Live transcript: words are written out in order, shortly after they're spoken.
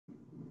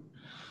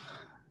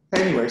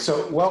Anyway,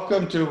 so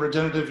welcome to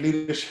Regenerative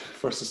Leadership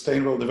for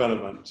Sustainable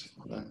Development.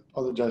 I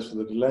apologize for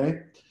the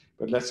delay,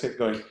 but let's get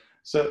going.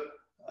 So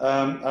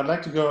I'd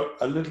like to go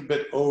a little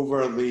bit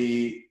over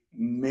the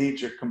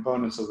major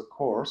components of the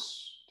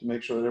course to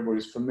make sure that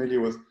everybody's familiar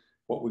with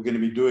what we're going to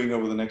be doing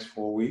over the next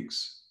 4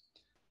 weeks.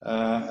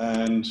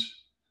 I've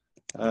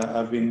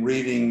been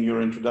reading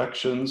your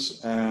introductions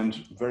and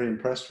very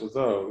impressed with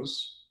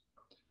those.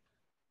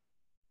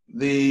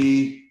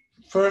 The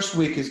first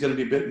week is going to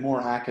be a bit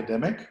more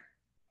academic,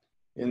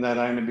 in that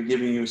I'm going to be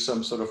giving you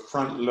some sort of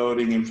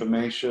front-loading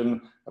information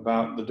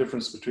about the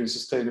difference between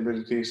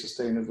sustainability,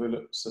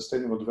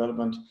 sustainable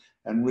development,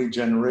 and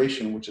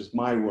regeneration, which is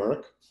my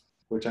work,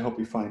 which I hope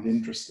you find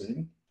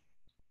interesting.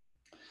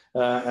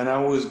 And I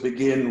always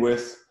begin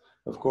with,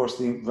 of course,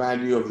 the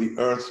value of the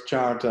Earth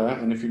Charter.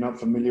 And if you're not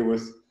familiar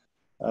with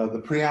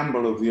the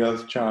preamble of the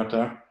Earth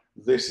Charter,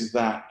 this is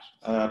that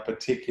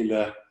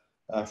particular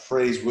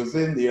phrase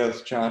within the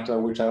Earth Charter,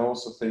 which I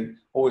also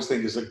always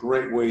think is a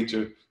great way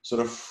to sort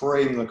of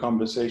frame the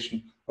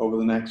conversation over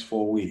the next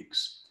 4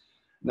 weeks.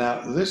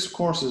 Now, this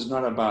course is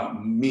not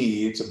about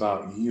me, it's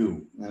about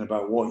you and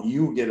about what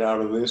you get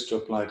out of this to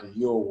apply to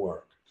your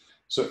work.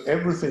 So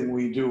everything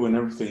we do and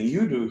everything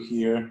you do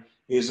here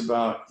is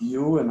about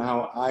you and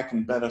how I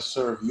can better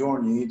serve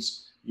your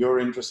needs, your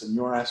interests and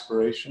your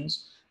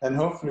aspirations, and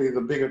hopefully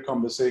the bigger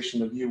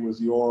conversation of you with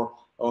your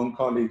own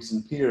colleagues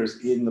and peers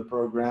in the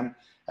program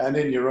and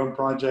in your own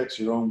projects,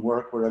 your own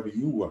work, wherever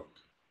you work.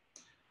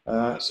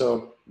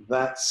 So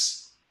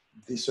that's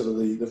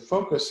the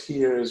focus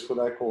here is what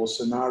I call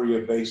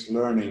scenario-based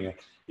learning. It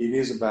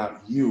is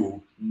about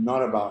you,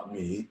 not about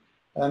me.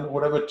 And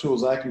whatever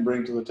tools I can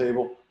bring to the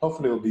table,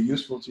 hopefully will be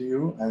useful to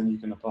you and you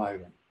can apply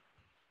them.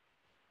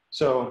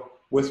 So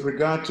with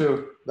regard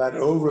to that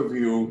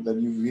overview that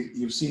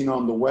you've seen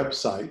on the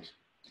website,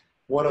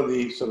 what are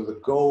the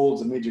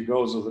goals, the major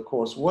goals of the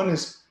course? One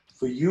is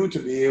for you to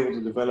be able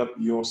to develop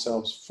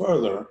yourselves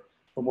further.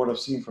 From what I've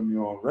seen from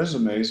your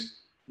resumes,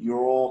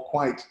 you're all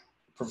quite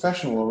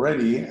professional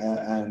already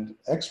and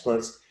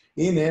experts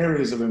in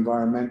areas of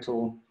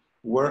environmental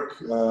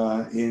work,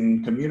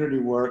 in community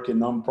work, in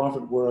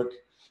nonprofit work,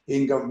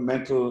 in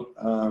governmental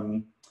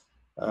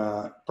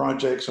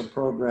projects or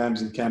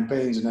programs and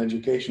campaigns and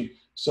education.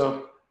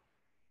 So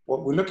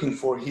what we're looking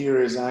for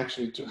here is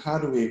actually how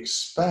do we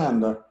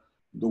expand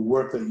the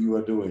work that you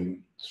are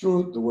doing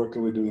through the work that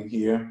we're doing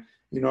here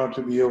in order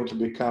to be able to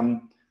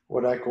become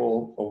what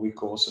we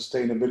call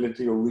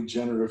sustainability or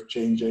regenerative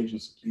change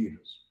agents and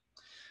leaders.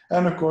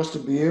 And of course, to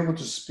be able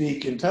to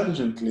speak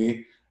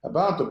intelligently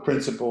about the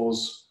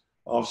principles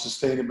of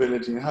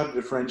sustainability and how to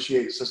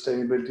differentiate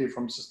sustainability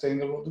from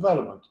sustainable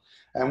development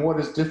and what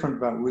is different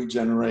about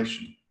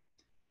regeneration.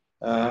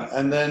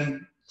 And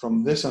then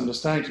from this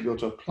understanding to be able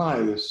to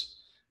apply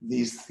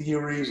these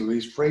theories or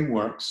these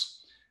frameworks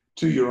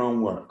to your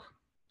own work.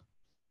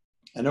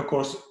 And of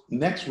course,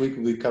 next week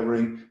we'll be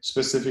covering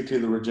specifically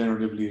the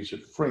Regenerative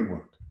Leadership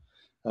Framework,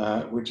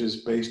 which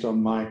is based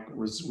on my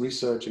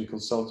research and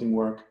consulting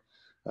work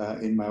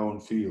in my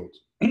own field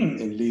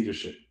in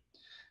leadership.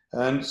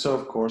 And so,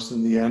 of course,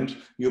 in the end,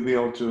 you'll be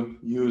able to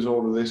use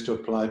all of this to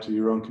apply to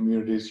your own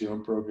communities, your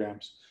own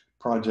programs,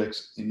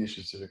 projects,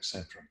 initiatives,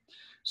 etc.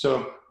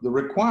 So the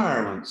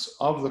requirements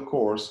of the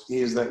course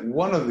is that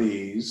one of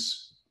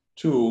these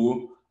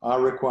two are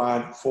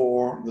required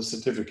for the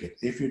certificate.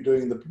 If you're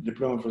doing the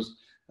diploma for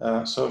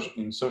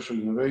in social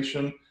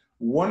innovation,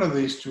 one of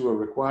these two are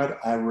required.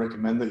 I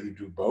recommend that you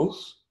do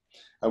both.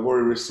 I've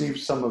already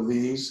received some of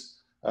these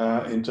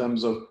in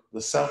terms of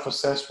the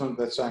self-assessment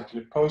that's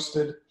actually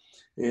posted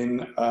in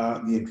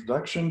the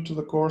introduction to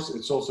the course.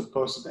 It's also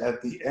posted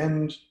at the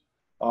end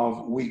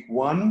of week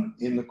 1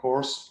 in the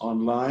course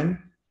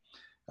online.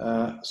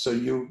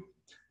 The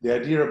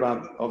idea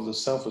of the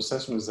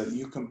self-assessment is that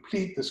you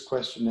complete this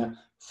questionnaire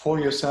for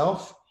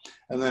yourself,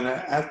 and then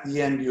at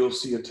the end you'll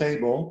see a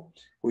table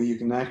where you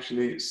can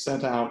actually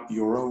set out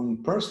your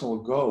own personal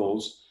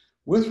goals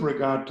with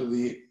regard to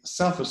the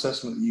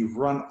self-assessment that you've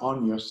run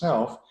on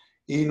yourself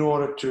in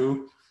order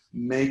to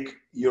make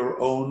your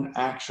own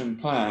action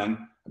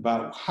plan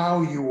about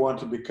how you want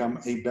to become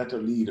a better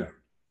leader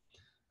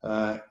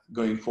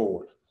going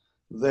forward.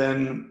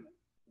 Then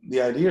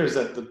the idea is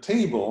that the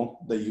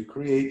table that you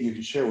create, you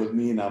can share with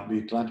me and I'll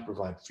be glad to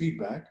provide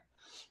feedback.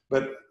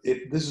 But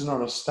this is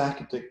not a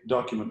static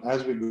document.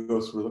 As we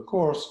go through the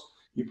course,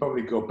 you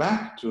probably go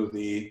back to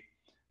the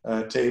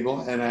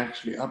table and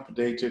actually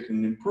update it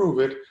and improve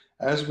it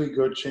as we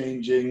go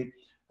changing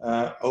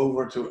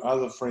over to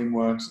other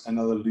frameworks and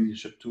other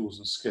leadership tools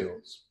and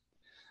skills.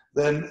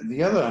 Then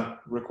the other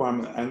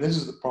requirement, and this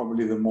is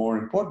probably the more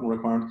important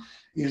requirement,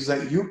 is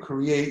that you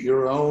create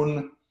your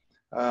own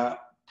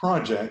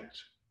project,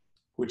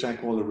 which I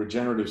call the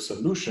regenerative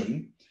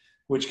solution,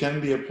 which can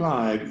be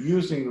applied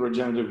using the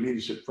Regenerative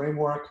Leadership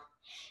Framework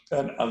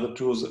and other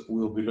tools that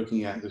we'll be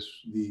looking at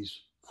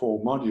these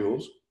 4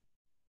 modules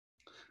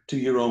to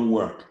your own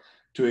work,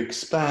 to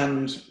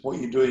expand what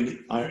you're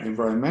doing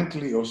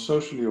environmentally or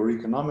socially or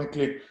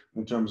economically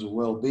in terms of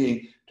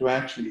well-being, to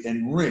actually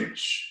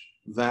enrich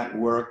that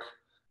work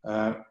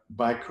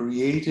by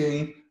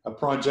creating a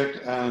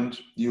project, and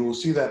you will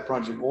see that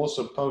project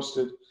also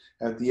posted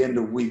at the end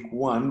of week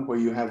 1, where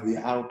you have the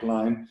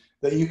outline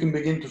that you can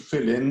begin to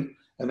fill in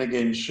and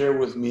again share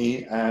with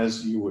me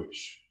as you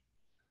wish.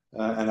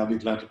 And I'll be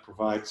glad to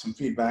provide some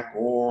feedback,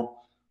 or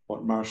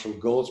what Marshall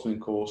Goldsman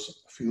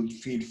calls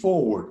feed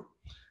forward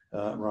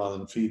rather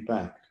than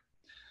feedback.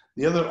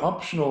 The other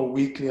optional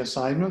weekly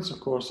assignments, of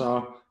course,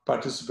 are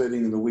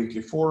participating in the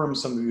weekly forum.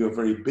 Some of you are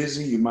very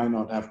busy, you might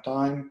not have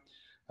time,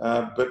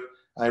 but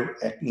I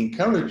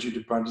encourage you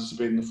to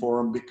participate in the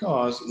forum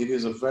because it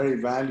is a very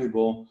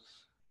valuable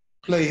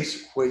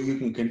place where you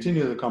can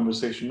continue the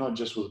conversation, not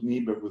just with me,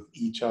 but with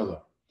each other.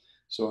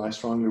 So I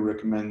strongly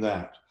recommend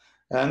that.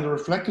 And the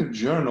reflective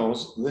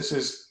journals, this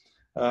is,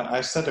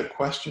 I set a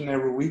question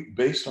every week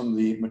based on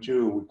the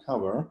material we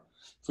cover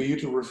for you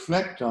to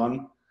reflect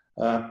on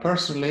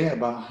personally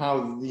about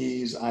how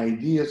these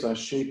ideas are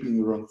shaping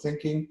your own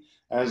thinking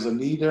as a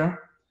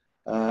leader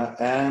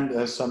and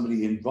as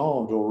somebody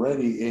involved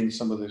already in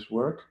some of this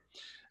work.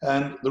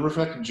 And the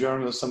reflective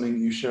journal is something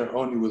you share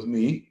only with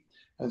me,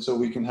 and so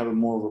we can have a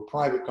more of a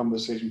private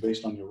conversation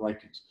based on your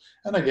writings.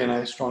 And again,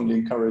 I strongly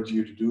encourage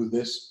you to do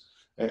this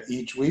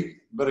each week,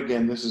 but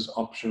again, this is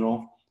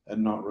optional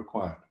and not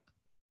required.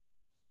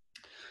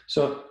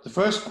 So the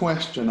first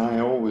question I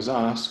always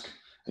ask,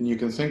 and you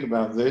can think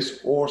about this,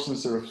 or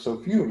since there are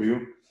so few of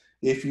you,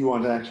 if you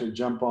want to actually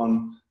jump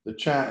on the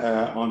chat,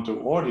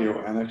 onto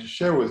audio and actually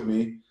share with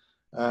me,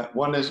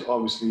 one is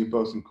obviously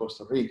both in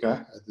Costa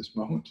Rica at this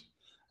moment.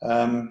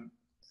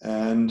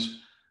 And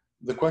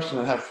the question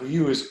I have for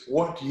you is,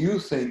 what do you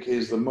think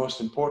is the most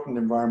important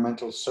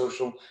environmental,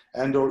 social,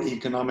 and or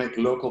economic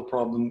local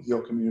problem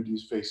your community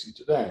is facing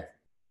today?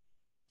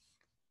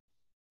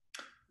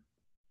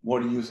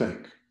 What do you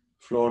think,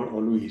 Flor or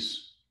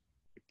Luis?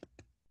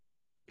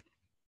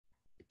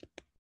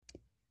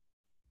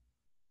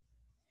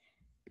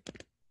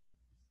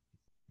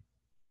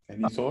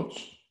 Any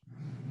thoughts?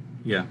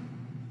 Yeah.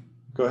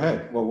 Go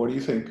ahead. Well, what do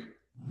you think?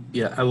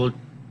 Yeah, I will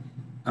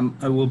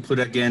put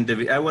again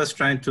I was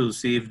trying to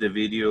see if the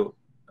video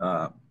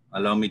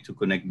allow me to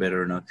connect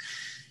better or not.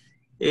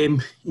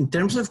 In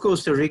terms of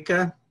Costa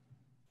Rica,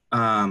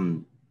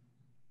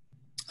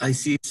 I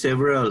see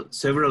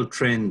several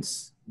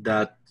trends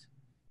that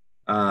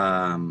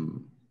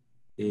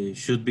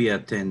should be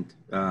attended.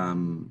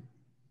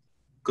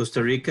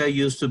 Costa Rica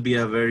used to be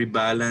a very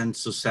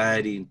balanced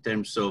society in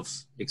terms of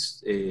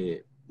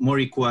more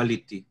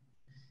equality.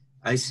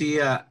 I see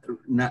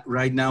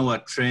right now a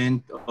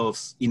trend of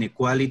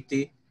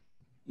inequality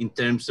in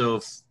terms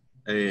of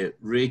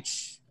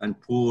rich and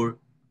poor,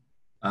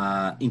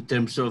 in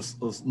terms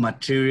of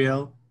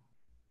material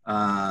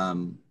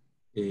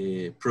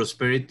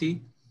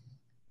prosperity,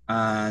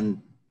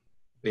 and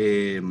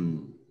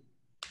in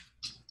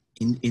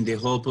the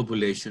whole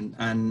population.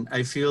 And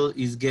I feel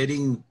it's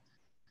getting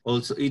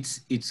also,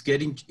 it's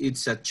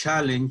a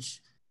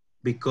challenge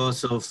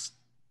because of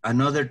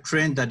another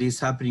trend that is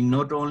happening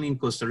not only in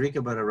Costa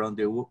Rica, but around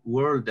the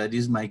world, that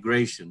is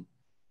migration.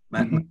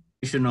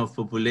 Migration of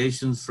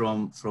populations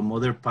from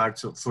other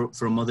parts of,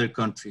 from other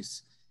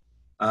countries.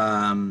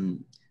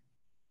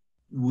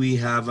 We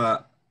have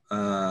a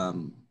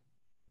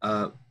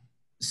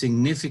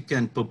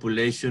significant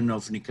population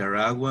of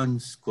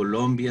Nicaraguans,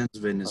 Colombians,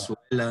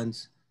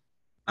 Venezuelans,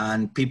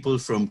 and people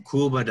from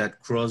Cuba that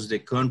cross the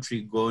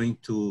country going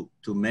to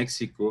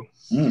Mexico.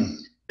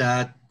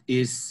 That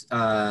is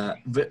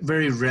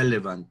very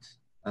relevant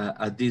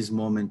at this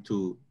moment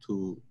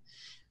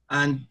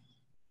and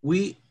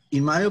we,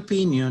 in my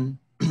opinion,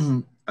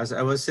 as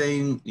I was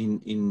saying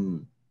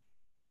in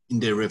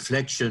the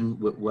reflection,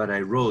 what I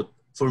wrote,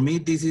 for me,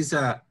 this is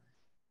a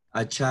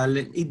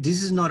challenge.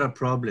 This is not a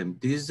problem.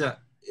 This is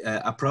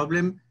a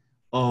problem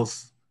of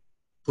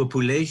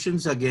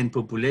populations against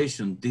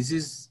population. This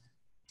is,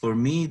 for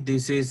me,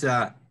 this is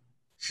a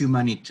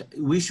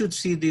we should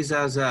see this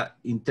as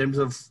in terms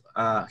of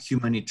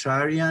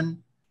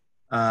humanitarian,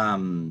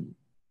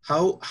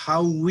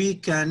 how we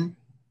can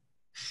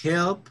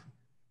help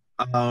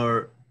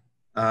our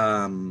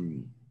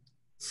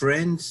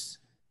friends,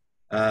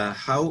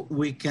 how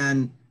we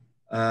can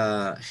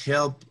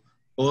help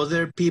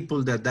other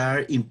people that are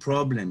in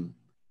problem,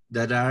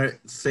 that are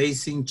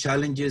facing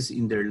challenges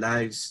in their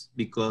lives,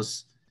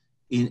 because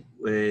in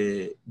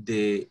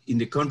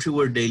the country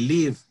where they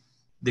live,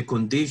 the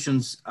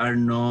conditions are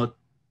not,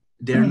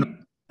 they're not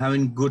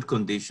having good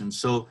conditions.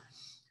 So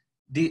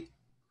the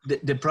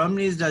problem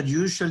is that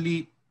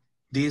usually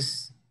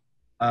this,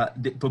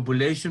 the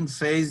population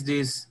face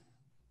this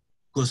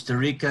Costa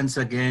Ricans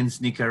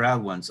against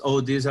Nicaraguans.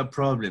 Oh, there's a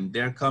problem.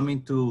 They're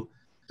coming to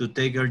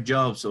take our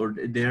jobs, or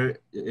their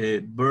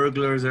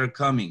burglars are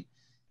coming.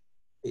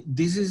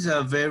 This is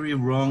a very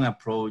wrong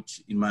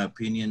approach, in my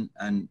opinion,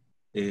 and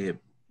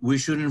we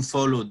shouldn't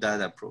follow that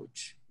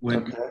approach.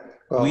 Okay.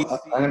 Well,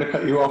 I'm going to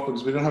cut you off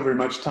because we don't have very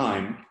much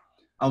time.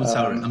 I'm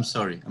sorry. No,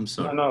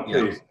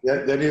 please.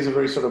 Yeah. That is a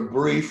very sort of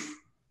brief,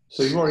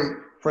 so you've already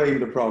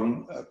framed the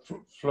problem.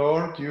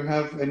 Flor, do you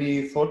have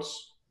any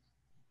thoughts?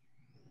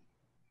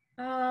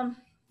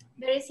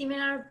 Very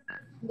similar.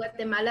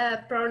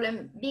 Guatemala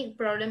problem, big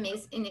problem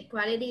is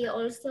inequality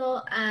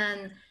also,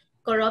 and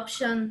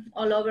corruption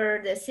all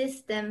over the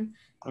system.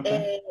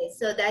 Okay.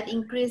 So that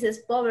increases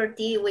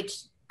poverty, which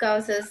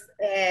causes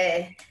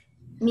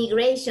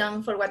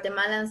migration. For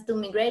Guatemalans to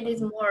migrate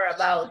is more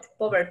about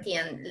poverty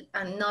and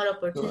not So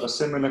opportunity. a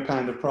similar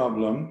kind of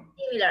problem.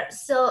 Similar.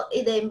 So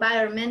the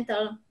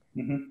environmental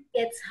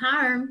gets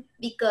harmed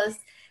because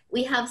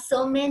we have so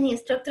many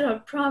structural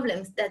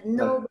problems that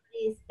nobody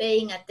is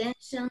paying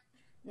attention.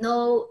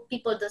 No,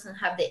 people doesn't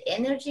have the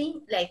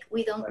energy. Like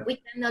we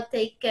cannot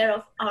take care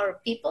of our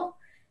people.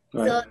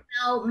 Right. So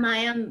now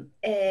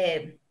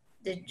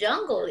the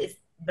jungle is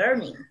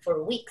burning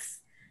for weeks.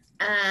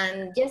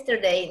 And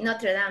yesterday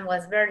Notre Dame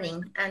was burning,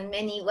 and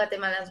many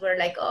Guatemalans were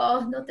like, "Oh,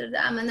 Notre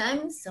Dame!" And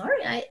I'm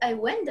sorry, I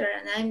went there,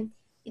 and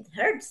it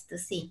hurts to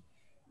see.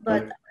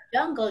 But our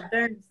jungle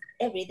burns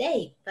every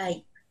day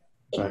by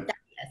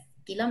hectares,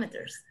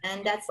 kilometers,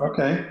 and that's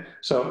okay.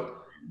 So,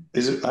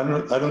 is it? I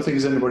don't think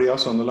there's anybody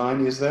else on the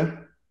line. Is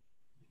there?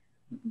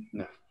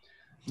 No.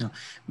 No.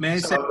 May I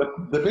so say,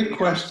 the big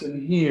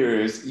question here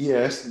is: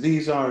 yes,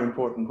 these are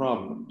important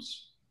problems.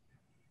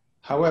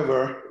 However,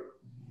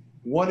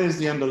 what is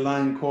the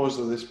underlying cause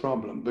of this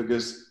problem?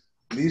 Because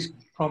these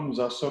problems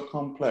are so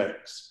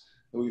complex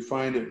that we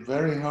find it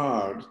very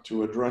hard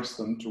to address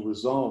them, to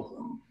resolve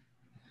them,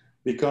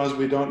 because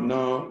we don't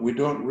know, we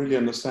don't really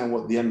understand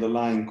what the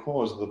underlying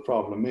cause of the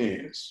problem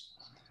is.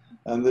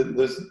 And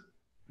there's,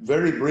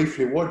 very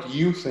briefly, what do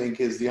you think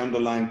is the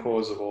underlying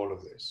cause of all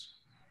of this?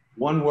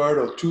 One word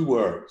or two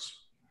words?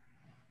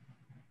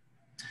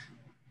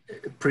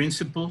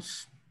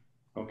 Principles.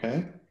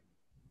 Okay.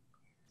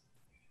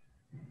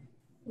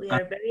 we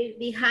are very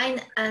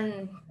behind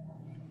and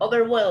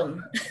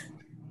overwhelmed.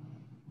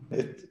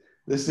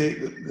 This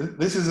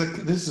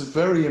is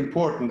very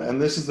important, and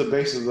this is the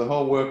basis of the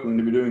whole work. We're going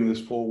to be doing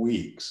this 4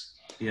 weeks.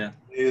 Yeah.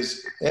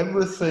 Is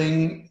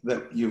everything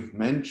that you've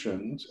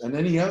mentioned and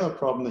any other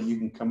problem that you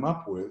can come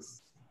up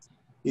with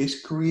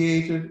is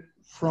created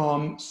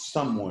from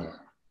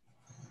somewhere.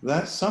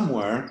 That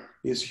somewhere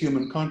is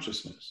human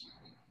consciousness.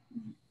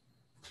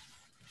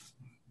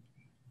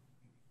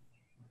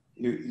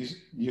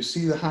 You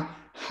see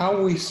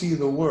how we see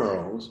the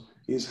world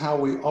is how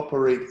we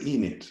operate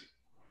in it.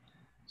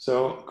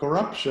 So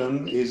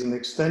corruption is an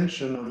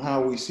extension of how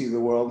we see the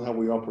world, how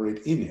we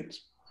operate in it.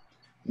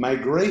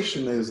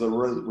 Migration is the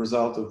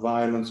result of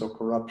violence or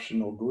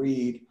corruption or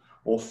greed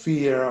or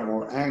fear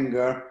or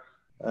anger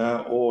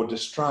or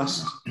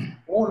distrust.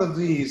 All of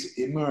these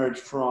emerge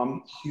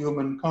from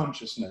human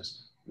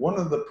consciousness. One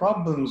of the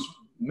problems,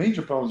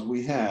 major problems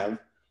we have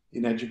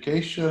in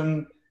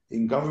education,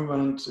 in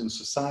government, in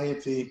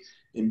society,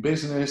 in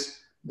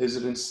business, is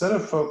that instead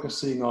of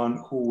focusing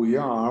on who we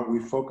are, we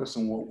focus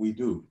on what we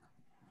do.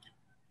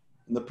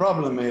 And the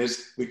problem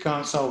is we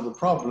can't solve the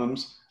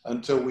problems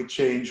until we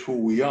change who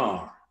we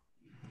are.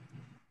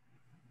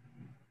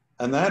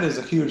 And that is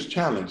a huge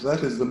challenge.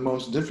 That is the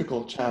most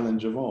difficult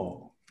challenge of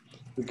all.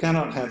 We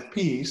cannot have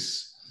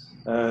peace,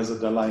 as the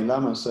Dalai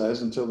Lama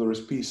says, until there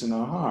is peace in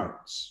our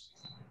hearts.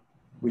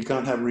 We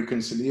can't have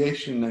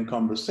reconciliation and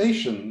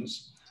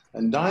conversations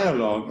and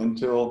dialogue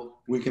until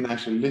we can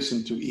actually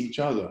listen to each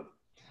other.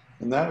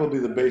 And that will be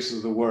the basis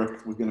of the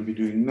work we're going to be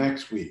doing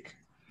next week,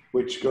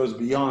 which goes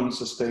beyond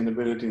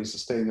sustainability and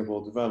sustainable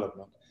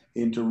development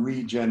into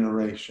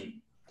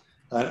regeneration.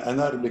 And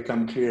that will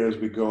become clear as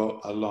we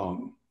go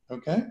along,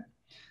 okay?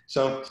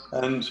 So,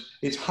 and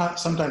it's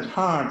sometimes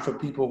hard for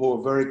people who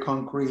are very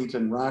concrete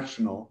and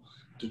rational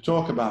to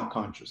talk about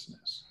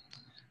consciousness.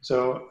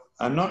 So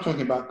I'm not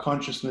talking about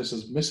consciousness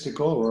as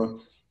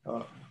mystical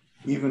or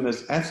even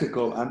as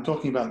ethical. I'm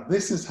talking about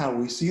this is how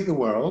we see the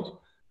world.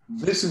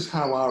 This is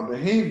how our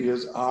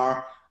behaviors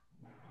are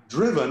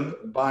driven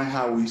by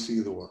how we see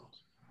the world,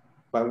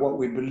 by what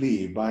we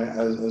believe, by,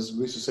 as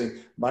we used to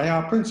say, by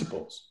our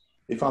principles.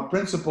 If our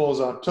principles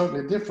are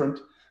totally different,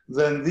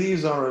 then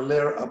these are a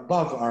layer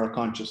above our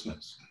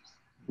consciousness.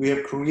 We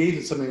have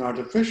created something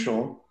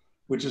artificial,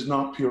 which is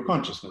not pure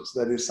consciousness,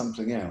 that is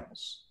something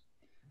else.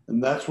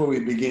 And that's where we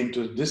begin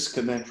to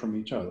disconnect from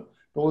each other.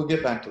 But we'll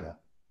get back to that.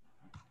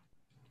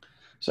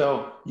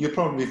 So you're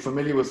probably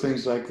familiar with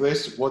things like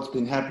this, what's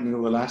been happening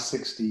over the last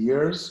 60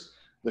 years,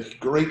 the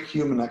great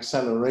human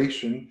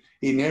acceleration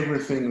in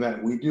everything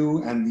that we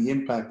do and the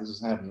impact this has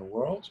had in the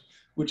world,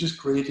 which is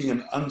creating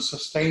an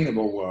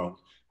unsustainable world,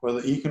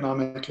 whether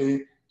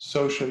economically,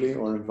 socially,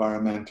 or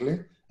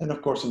environmentally, and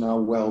of course in our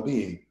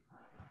well-being.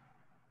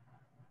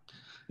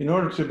 In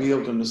order to be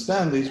able to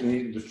understand these, we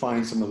need to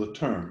define some of the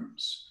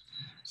terms.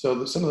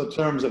 So some of the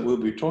terms that we'll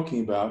be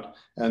talking about,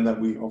 and that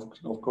we,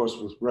 of course,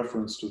 with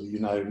reference to the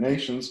United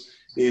Nations,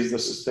 is the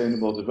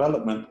Sustainable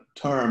Development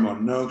term or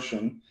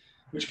notion,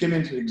 which came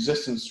into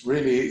existence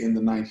really in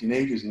the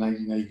 1980s,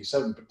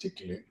 1987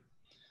 particularly.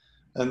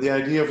 And the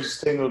idea of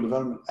sustainable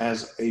development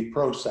as a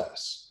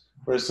process,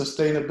 whereas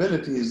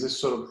sustainability is this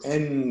sort of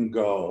end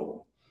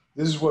goal.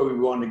 This is where we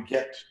want to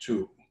get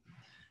to,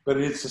 but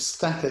it's a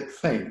static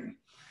thing.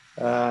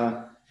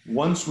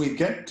 once we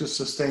get to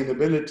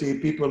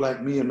sustainability, people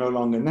like me are no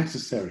longer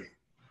necessary,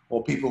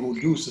 or people who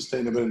do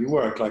sustainability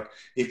work. Like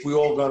if we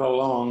all got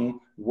along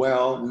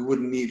well, we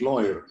wouldn't need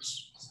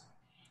lawyers.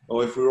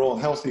 Or if we were all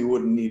healthy, we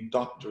wouldn't need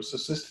doctors. So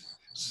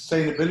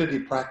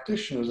sustainability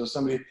practitioners are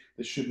somebody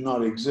that should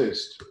not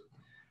exist.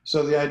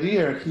 So the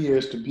idea here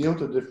is to be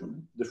able to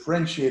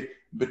differentiate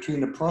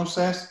between a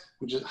process,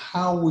 which is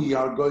how we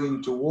are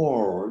going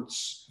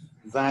towards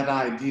that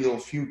ideal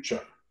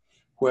future,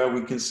 where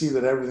we can see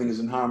that everything is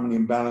in harmony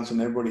and balance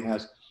and everybody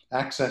has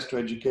access to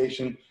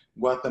education.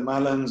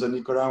 Guatemalans and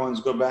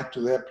Nicaraguans go back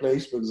to their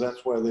place because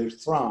that's where they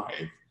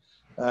thrive.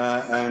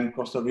 And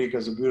Costa Rica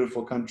is a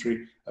beautiful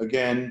country,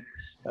 again,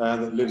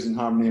 that lives in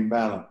harmony and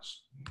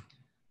balance.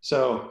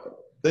 So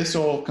this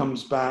all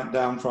comes back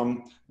down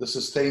from the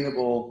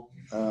sustainable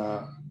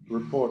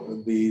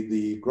report,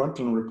 the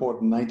Brundtland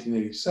report in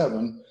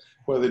 1987,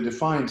 where they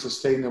defined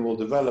sustainable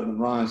development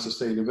rather than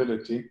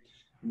sustainability.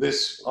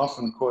 This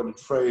often quoted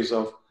phrase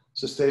of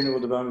sustainable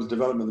development is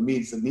development that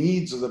meets the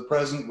needs of the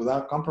present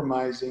without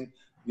compromising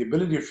the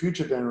ability of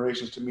future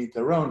generations to meet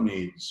their own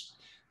needs.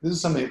 This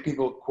is something that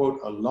people quote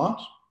a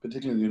lot,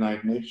 particularly in the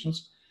United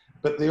Nations,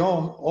 but they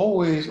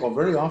always or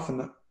very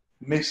often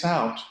miss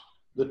out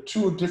the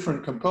two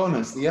different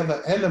components, the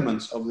other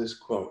elements of this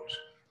quote,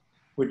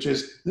 which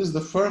is this is the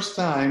first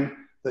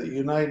time that the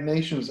United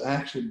Nations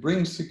actually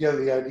brings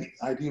together the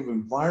idea of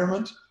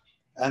environment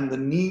and the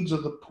needs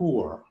of the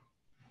poor,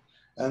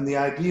 and the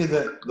idea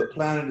that the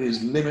planet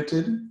is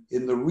limited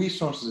in the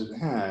resources it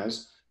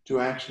has to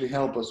actually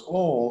help us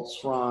all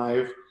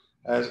thrive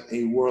as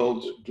a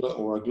world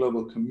or a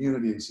global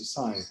community and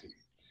society.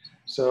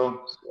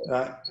 So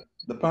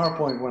the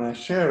PowerPoint, when I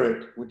share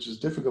it, which is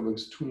difficult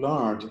because it's too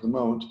large at the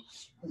moment,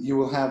 you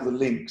will have the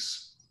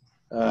links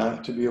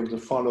to be able to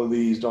follow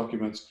these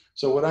documents.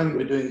 So what I'm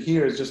doing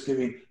here is just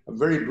giving a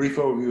very brief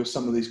overview of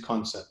some of these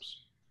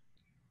concepts.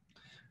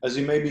 As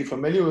you may be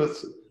familiar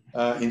with,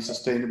 in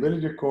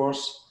sustainability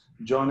course,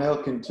 John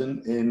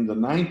Elkington in the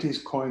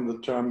 90s coined the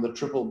term the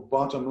triple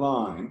bottom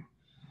line,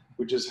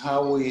 which is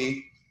how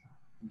we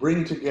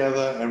bring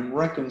together and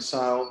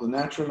reconcile the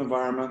natural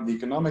environment, the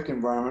economic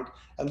environment,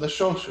 and the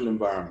social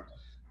environment.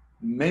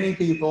 Many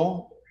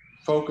people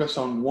focus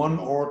on one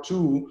or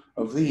two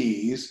of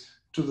these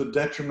to the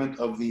detriment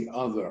of the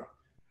other.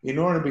 In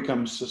order to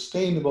become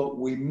sustainable,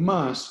 we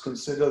must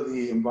consider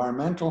the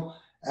environmental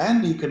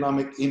and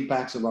economic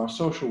impacts of our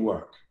social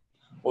work,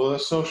 or the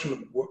social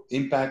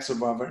impacts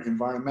of our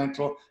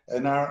environmental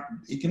and our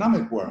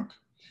economic work.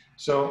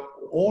 So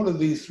all of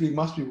these three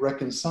must be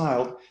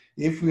reconciled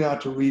if we are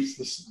to reach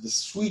the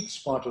sweet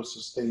spot of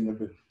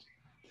sustainability.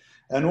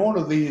 And all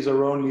of these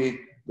are only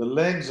the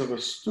legs of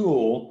a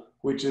stool,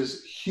 which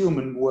is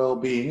human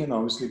well-being and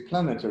obviously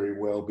planetary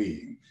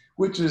well-being,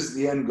 which is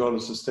the end goal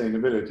of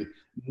sustainability.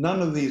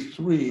 None of these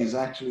three is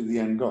actually the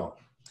end goal.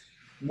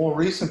 More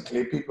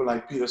recently, people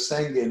like Peter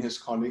Senge and his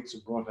colleagues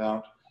have brought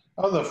out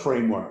other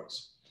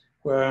frameworks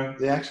where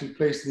they actually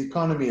place the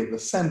economy at the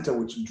center,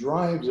 which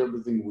drives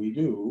everything we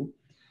do.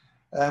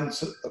 And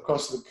so, of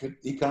course, the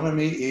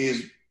economy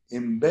is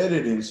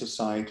embedded in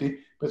society,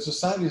 but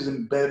society is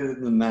embedded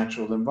in the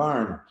natural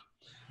environment.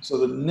 So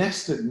the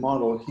nested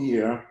model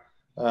here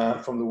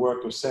from the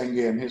work of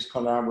Senge and his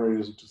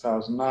collaborators in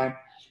 2009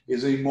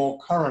 is a more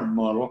current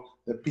model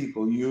that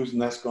people use,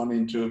 and that's gone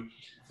into,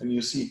 and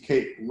you see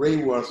Kate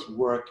Rayworth's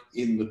work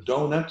in The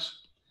Donut,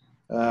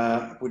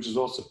 which is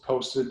also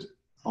posted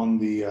on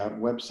the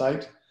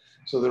website.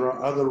 So there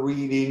are other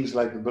readings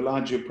like the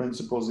Bellagio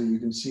principles that you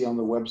can see on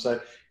the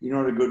website in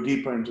order to go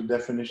deeper into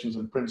definitions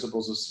and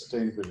principles of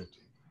sustainability.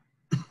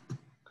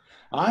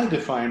 I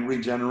define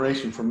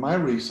regeneration from my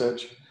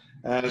research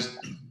as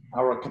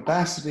our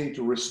capacity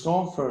to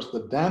restore first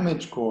the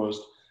damage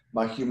caused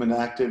by human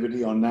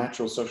activity on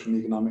natural, social, and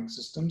economic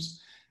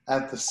systems,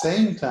 at the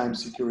same time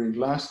securing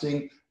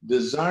lasting,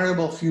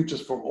 desirable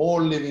futures for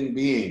all living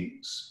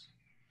beings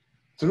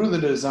through the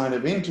design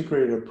of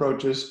integrated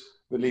approaches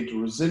that lead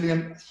to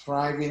resilient,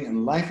 thriving,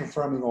 and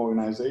life-affirming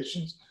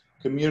organizations,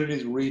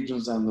 communities,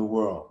 regions, and the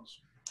world.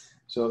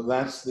 So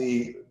that's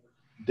the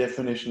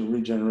definition of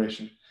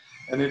regeneration.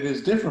 And it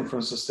is different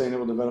from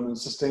sustainable development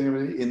and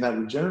sustainability in that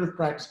regenerative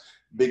practice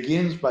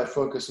begins by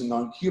focusing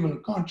on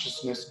human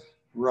consciousness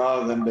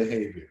rather than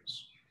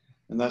behaviors.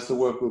 And that's the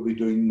work we'll be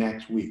doing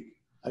next week.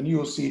 And you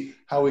will see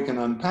how we can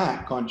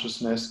unpack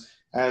consciousness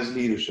as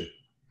leadership.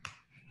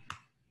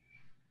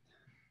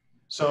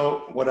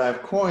 So what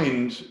I've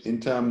coined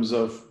in terms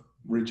of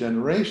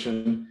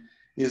regeneration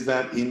is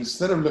that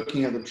instead of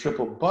looking at the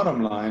triple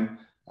bottom line,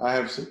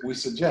 we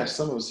suggest,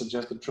 some of us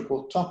suggest the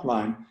triple top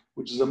line,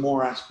 which is a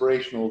more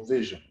aspirational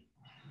vision.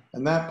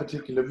 And that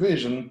particular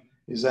vision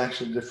is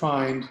actually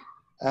defined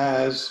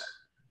as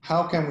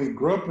how can we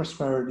grow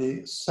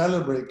prosperity,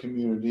 celebrate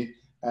community,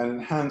 and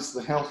enhance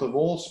the health of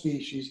all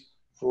species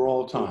for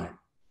all time.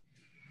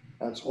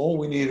 That's all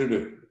we need to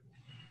do.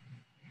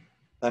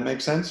 That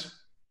makes sense?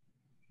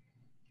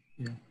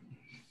 Yeah.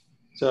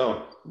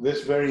 So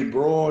this very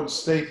broad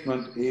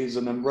statement is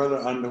an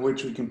umbrella under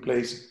which we can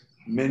place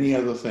many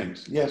other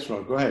things. Yes,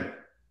 Rob, go ahead.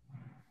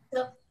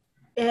 So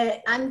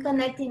I'm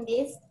connecting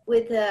this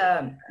with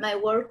my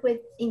work with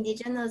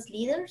indigenous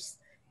leaders.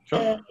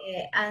 Sure.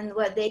 And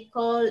what they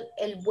call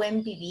el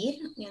buen vivir,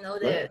 you know,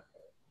 the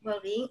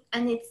well-being,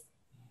 and it's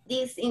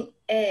this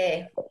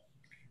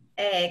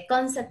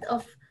concept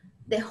of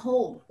the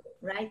whole,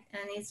 right?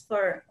 And it's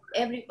for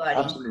everybody.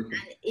 Absolutely.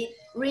 And it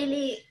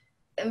really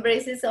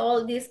embraces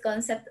all this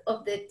concept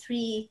of the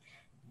three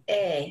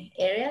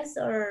areas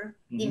or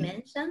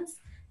dimensions.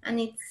 And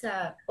it's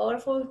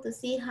powerful to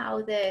see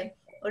how the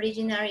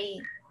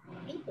originary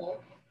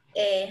people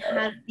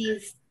have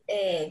this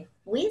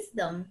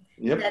wisdom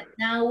that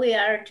now we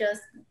are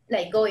just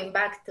like going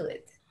back to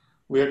it.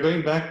 We are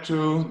going back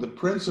to the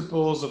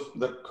principles of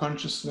the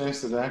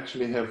consciousness that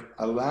actually have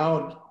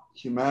allowed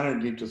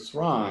humanity to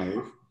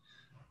thrive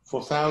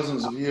for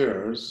thousands of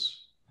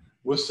years,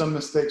 with some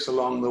mistakes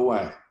along the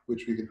way,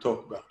 which we could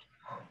talk about,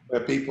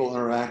 where people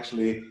are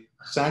actually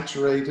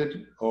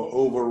saturated or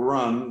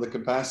overrun the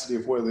capacity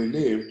of where they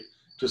lived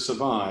to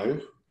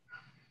survive,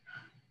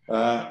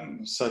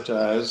 such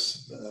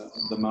as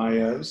the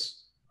Mayans,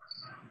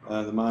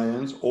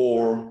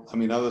 or, I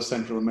mean, other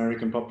Central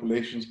American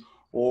populations,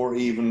 or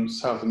even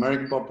South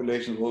American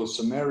populations, or the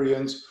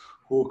Sumerians,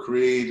 who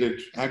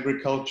created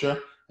agriculture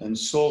and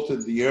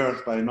salted the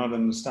earth by not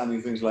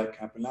understanding things like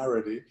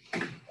capillarity,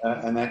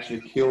 and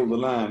actually killed the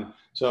land.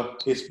 So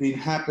it's been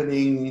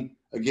happening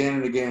again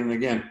and again and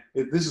again.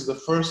 This is the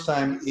first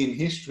time in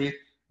history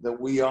that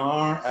we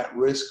are at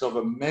risk of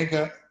a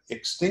mega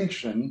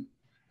extinction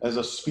as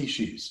a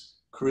species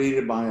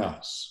created by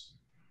us.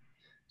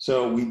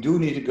 So we do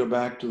need to go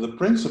back to the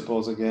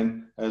principles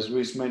again, as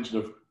Luis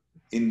mentioned, of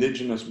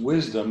indigenous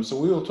wisdom. So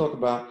we will talk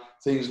about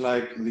things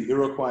like the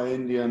Iroquois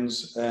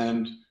Indians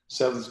and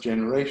seventh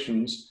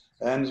generations,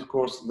 and of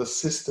course the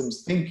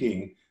systems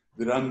thinking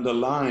that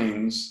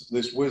underlines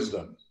this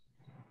wisdom.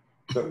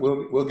 But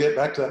we'll get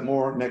back to that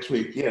more next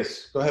week.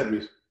 Yes, go ahead,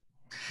 Luis.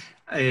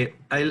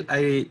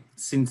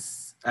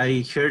 Since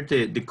I heard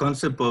the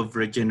concept of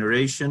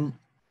regeneration,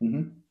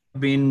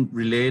 been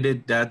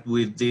related that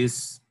with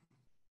this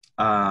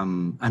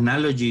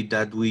analogy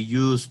that we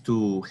use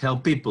to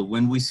help people.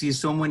 When we see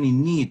someone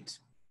in need,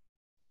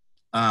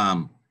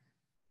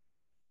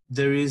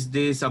 there is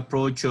this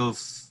approach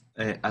of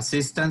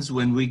assistance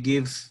when we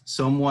give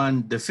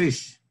someone the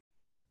fish.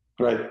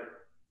 Right.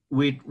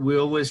 We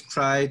always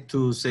try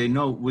to say,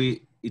 no,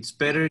 it's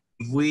better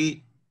if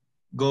we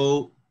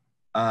go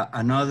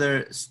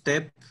another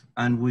step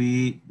and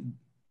we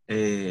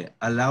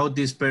allow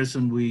this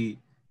person, we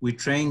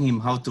train him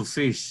how to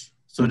fish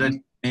so that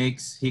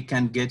he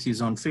can get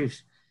his own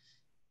fish.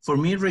 For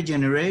me,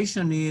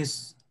 regeneration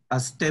is a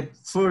step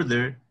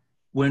further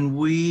when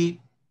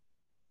we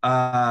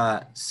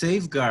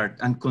safeguard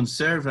and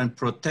conserve and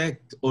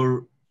protect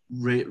or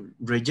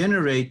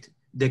regenerate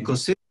the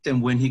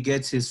ecosystem when he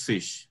gets his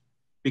fish.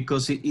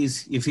 Because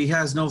if he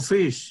has no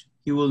fish,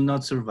 he will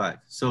not survive.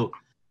 So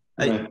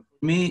for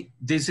me,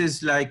 this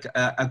is like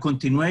a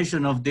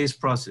continuation of this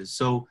process.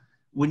 So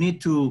we need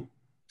to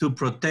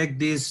protect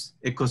this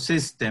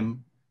ecosystem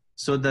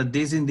so that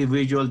this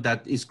individual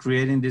that is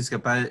creating this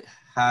capacity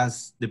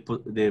has the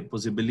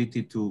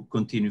possibility to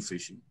continue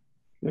fishing.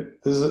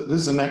 This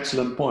is an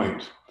excellent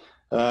point.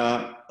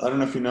 I don't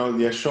know if you know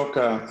the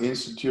Ashoka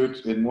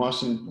Institute in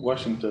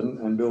Washington,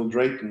 and Bill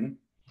Drayton.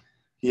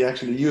 He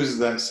actually uses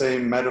that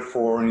same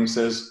metaphor, and he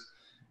says,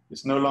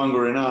 it's no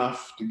longer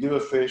enough to give a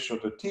fish or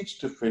to teach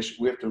to fish.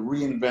 We have to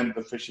reinvent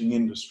the fishing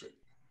industry.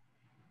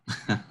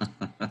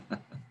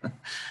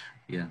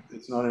 Yeah.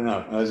 It's not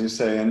enough, as you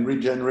say, and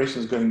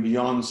regeneration is going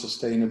beyond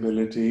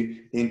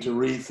sustainability into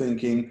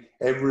rethinking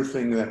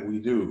everything that we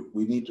do.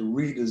 We need to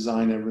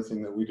redesign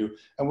everything that we do.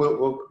 And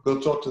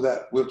we'll talk to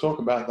that. We'll talk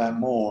about that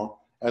more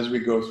as we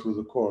go through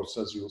the course,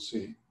 as you'll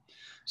see.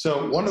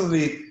 So one of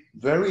the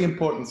very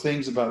important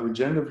things about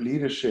regenerative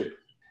leadership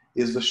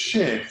is the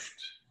shift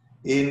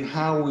in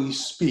how we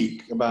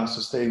speak about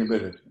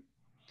sustainability.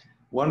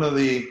 One of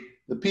the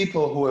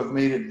people who have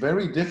made it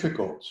very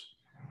difficult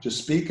to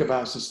speak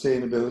about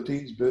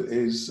sustainability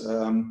is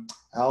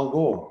Al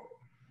Gore,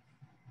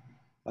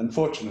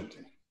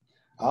 unfortunately.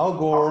 Al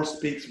Gore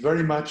speaks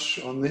very much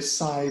on this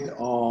side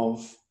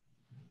of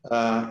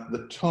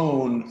the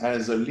tone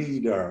as a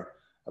leader,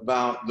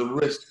 about the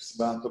risks,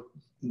 about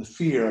the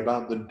fear,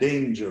 about the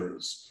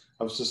dangers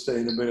of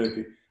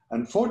sustainability.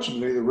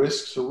 Unfortunately, the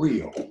risks are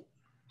real.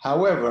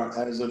 However,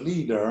 as a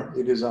leader,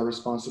 it is our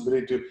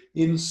responsibility to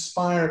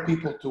inspire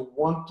people to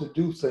want to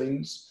do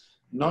things,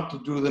 not to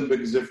do them,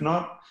 because if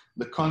not,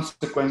 the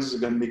consequences are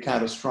going to be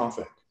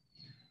catastrophic.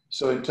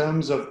 So in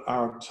terms of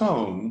our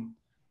tone,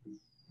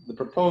 the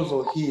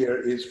proposal here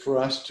is for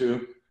us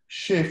to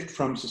shift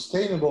from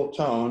sustainable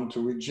tone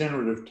to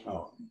regenerative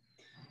tone,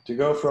 to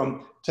go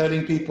from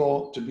telling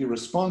people to be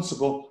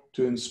responsible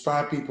to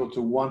inspire people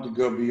to want to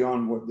go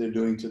beyond what they're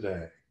doing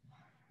today.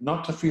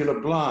 Not to feel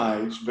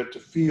obliged, but to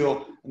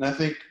feel, and I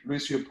think,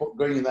 Luis, you're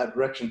going in that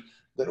direction,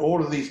 that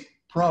all of these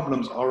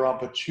problems are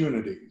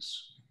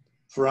opportunities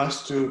for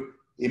us to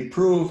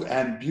improve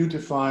and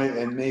beautify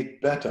and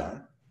make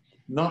better,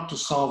 not to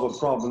solve a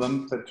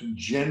problem, but to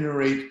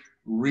generate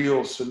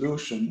real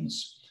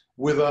solutions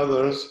with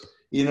others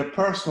in a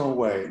personal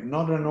way,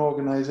 not an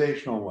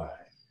organizational way.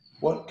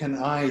 What can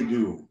I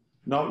do?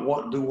 Not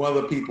what do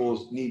other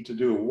people need to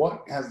do?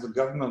 What has the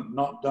government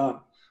not done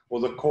or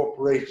the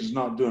corporations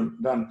not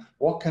done?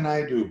 What can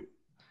I do?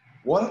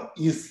 What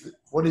is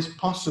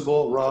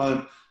possible rather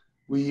than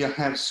we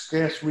have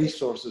scarce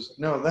resources?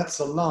 No, that's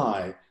a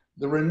lie.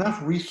 There are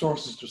enough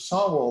resources to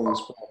solve all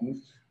these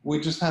problems.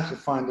 We just have to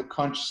find the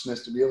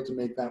consciousness to be able to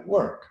make that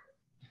work.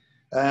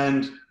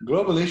 And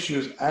global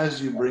issues,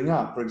 as you bring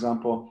up, for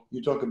example,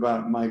 you talk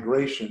about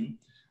migration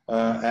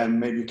and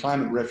maybe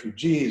climate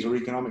refugees or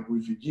economic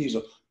refugees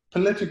or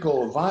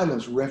political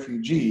violence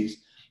refugees.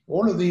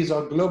 All of these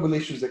are global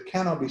issues that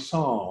cannot be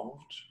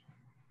solved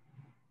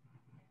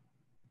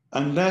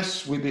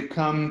unless we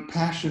become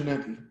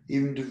passionate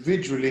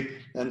individually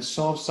and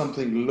solve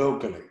something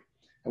locally.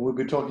 And we'll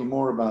be talking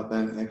more about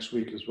that next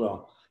week as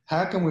well.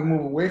 How can we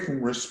move away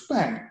from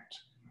respect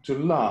to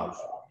love?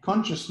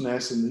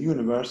 Consciousness in the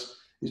universe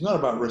is not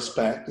about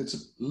respect,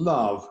 it's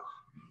love.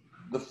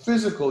 The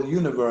physical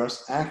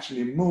universe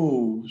actually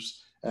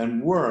moves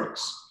and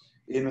works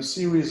in a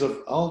series of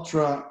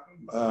ultra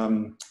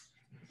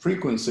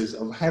frequencies,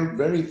 of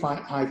very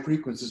high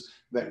frequencies,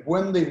 that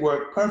when they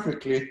work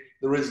perfectly,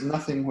 there is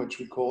nothing which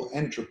we call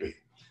entropy.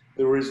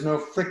 There is no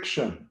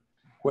friction.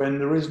 When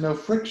there is no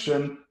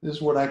friction, this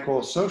is what I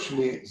call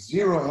socially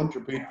zero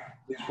entropy,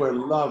 is where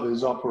love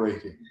is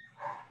operating.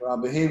 Where our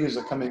behaviors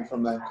are coming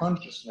from that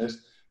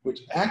consciousness,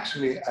 which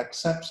actually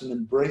accepts and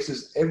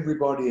embraces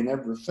everybody and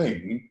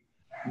everything,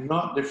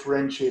 not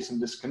differentiates and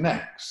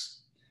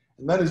disconnects.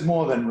 And that is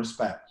more than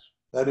respect.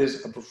 That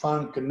is a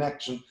profound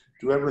connection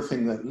to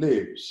everything that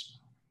lives.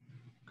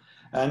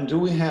 And do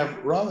we have,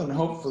 rather than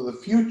hope for the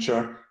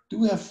future, do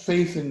we have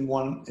faith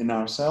in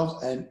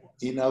ourselves and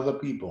in other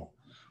people?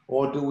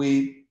 Or do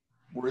we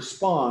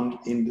respond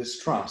in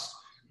distrust?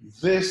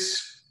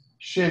 This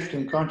shift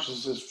in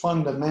consciousness is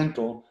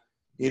fundamental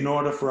in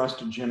order for us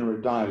to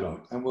generate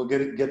dialogue. And we'll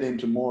get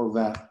into more of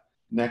that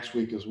next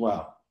week as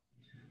well.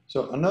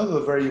 So another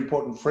very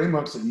important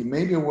frameworks that you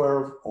may be aware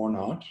of or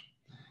not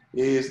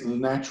is the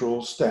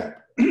natural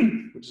step,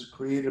 which is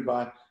created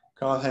by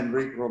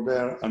Karl-Henrik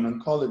Robert, an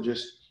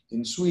oncologist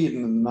in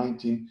Sweden in the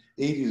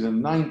 1980s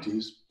and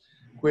 90s,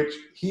 which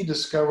he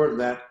discovered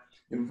that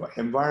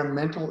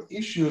environmental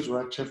issues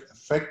were actually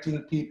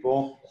affecting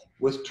people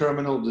with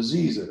terminal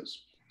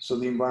diseases. So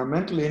the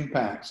environmental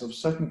impacts of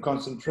certain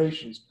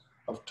concentrations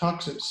of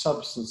toxic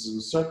substances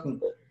in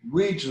certain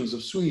regions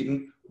of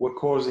Sweden were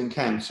causing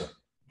cancer,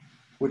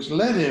 which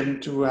led him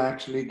to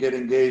actually get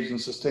engaged in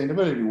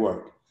sustainability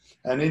work.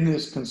 And in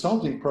his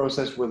consulting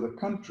process with the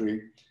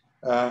country,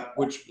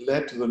 which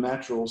led to the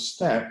natural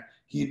step,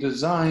 he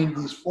designed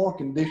these 4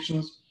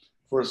 conditions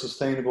for a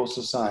sustainable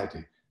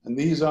society. And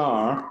these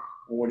are,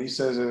 what he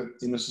says,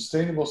 in a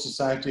sustainable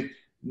society,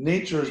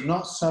 nature is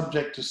not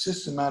subject to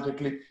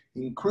systematically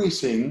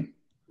increasing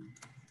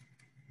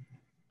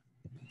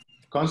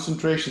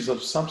concentrations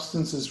of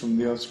substances from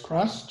the Earth's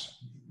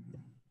crust,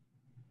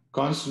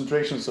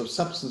 concentrations of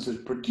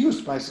substances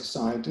produced by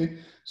society,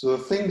 so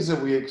the things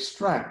that we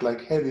extract,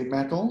 like heavy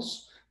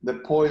metals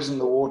that poison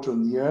the water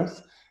and the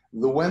earth,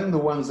 the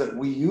ones that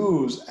we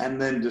use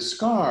and then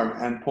discard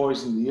and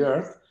poison the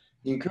earth,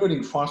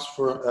 including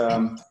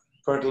phosphor,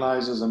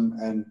 fertilizers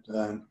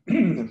and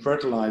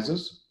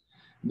fertilizers,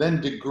 then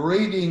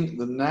degrading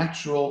the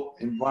natural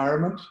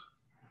environment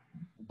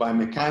by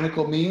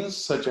mechanical means,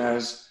 such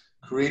as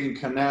creating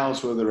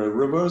canals where there are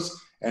rivers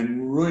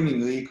and ruining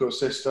the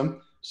ecosystem,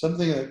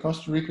 something that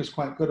Costa Rica is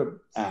quite good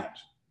at,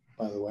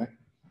 by the way.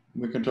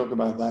 We can talk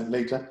about that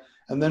later.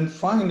 And then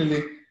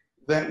finally,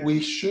 that we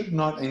should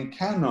not and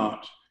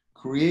cannot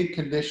create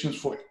conditions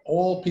for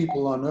all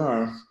people on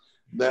earth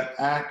that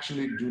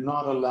actually do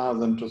not allow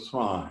them to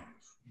thrive.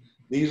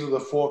 These are the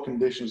 4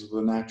 conditions of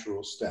the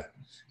natural step.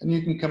 And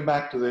you can come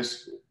back to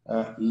this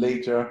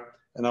later,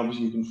 and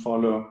obviously you can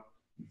follow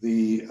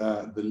the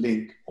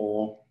link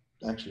or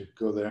actually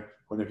go there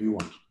whenever you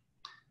want.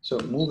 So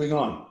moving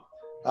on.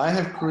 I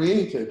have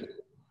created,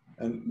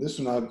 and this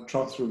one I'll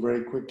trot through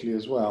very quickly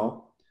as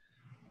well,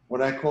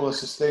 what I call a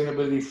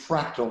sustainability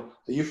fractal.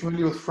 Are you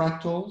familiar with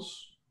fractals?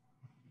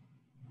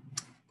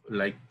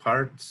 Like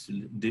parts?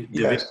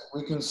 Yes,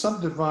 we can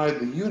subdivide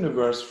the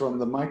universe from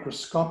the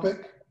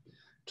microscopic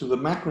to the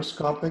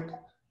macroscopic,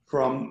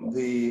 from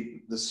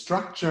the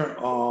structure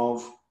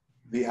of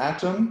the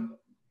atom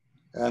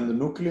and the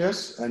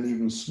nucleus, and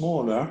even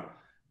smaller,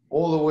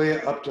 all the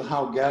way up to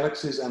how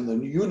galaxies and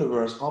the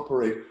universe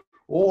operate.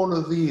 All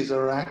of these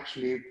are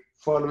actually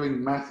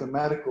following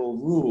mathematical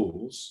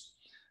rules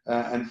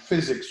and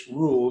physics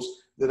rules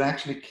that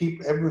actually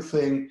keep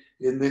everything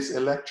in this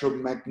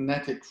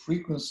electromagnetic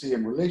frequency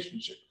and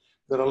relationship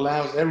that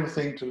allows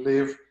everything to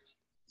live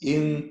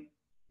in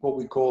what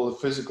we call the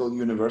physical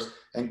universe.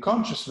 And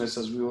consciousness,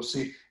 as we will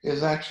see,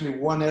 is actually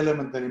one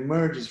element that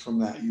emerges from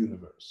that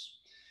universe.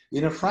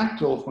 In a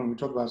fractal, when we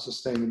talk about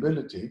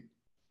sustainability,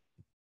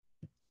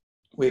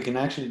 we can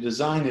actually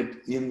design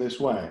it in this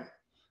way,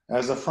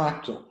 as a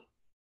fractal.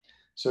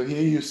 So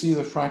here you see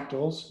the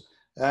fractals.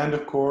 And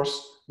of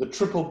course, the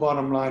triple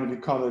bottom line of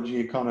ecology,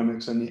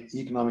 economics, and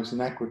economics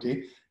and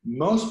equity.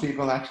 Most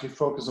people actually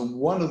focus on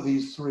one of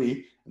these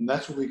three, and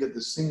that's where we get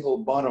the single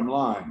bottom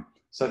line,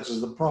 such as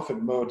the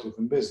profit motive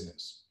in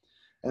business.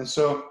 And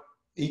so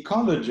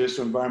ecologists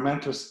or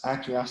environmentalists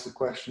actually ask the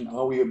question,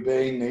 are we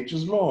obeying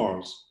nature's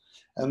laws?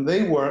 And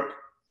they work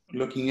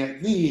looking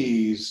at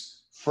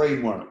these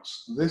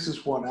frameworks. This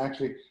is what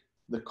actually,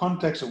 the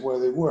context of where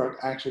they work,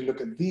 actually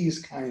look at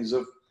these kinds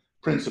of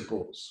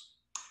principles.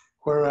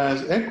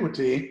 Whereas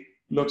equity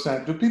looks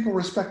at, do people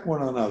respect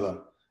one another?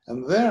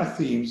 And their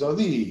themes are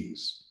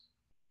these.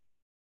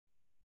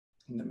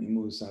 Let me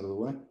move this out of the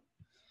way.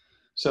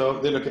 So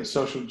they look at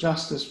social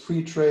justice,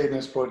 free trade, and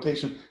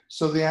exploitation.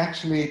 So they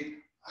actually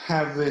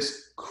have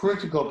this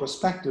critical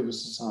perspective of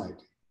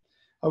society.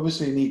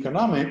 Obviously, in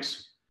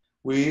economics,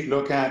 we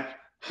look at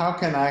how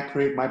can I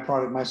create my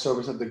product, my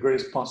service at the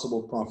greatest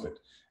possible profit?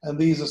 And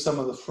these are some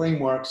of the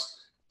frameworks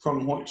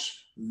from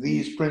which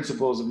these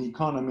principles of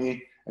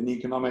economy and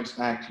economics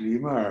actually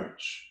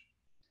emerge.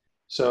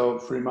 So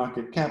free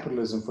market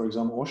capitalism, for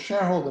example, or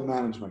shareholder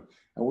management,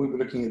 and we'll be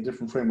looking at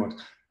different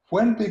frameworks.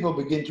 When people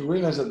begin to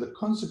realize that the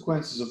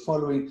consequences of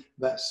following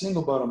that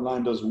single bottom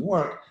line doesn't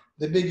work,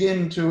 they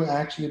begin to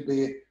actually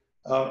be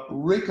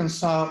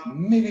reconcile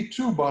maybe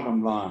two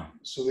bottom lines.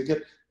 So they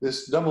get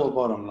this double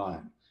bottom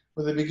line,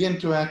 where they begin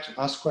to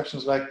ask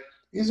questions like,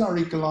 is our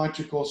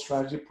ecological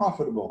strategy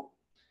profitable?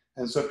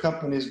 And so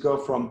companies go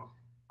from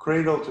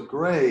cradle to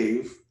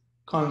grave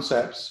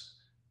concepts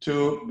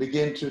to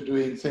begin to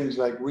doing things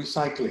like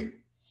recycling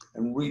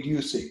and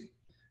reducing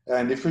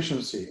and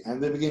efficiency.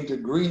 And they begin to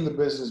green the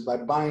business by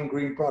buying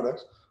green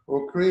products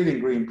or creating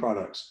green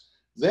products.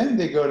 Then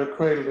they go to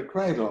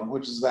cradle,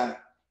 which is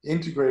that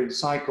integrated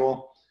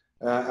cycle.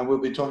 And we'll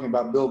be talking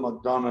about Bill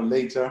McDonough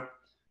later,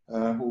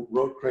 who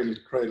wrote Cradle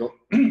to Cradle,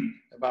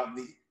 about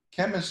the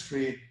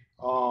chemistry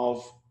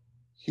of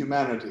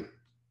humanity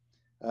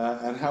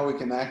and how we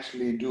can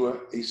actually do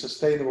a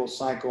sustainable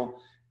cycle,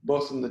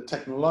 both in the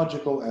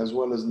technological as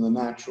well as in the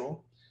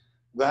natural.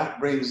 That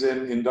brings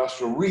in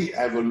industrial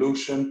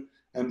re-evolution,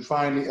 and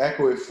finally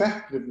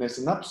eco-effectiveness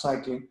and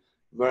upcycling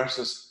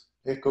versus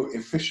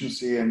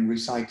eco-efficiency and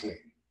recycling.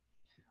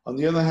 On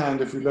the other hand,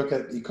 if we look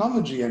at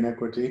ecology and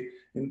equity,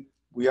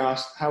 we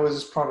ask, how is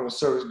this product or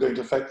service going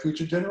to affect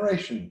future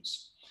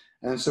generations?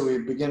 And so we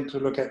begin to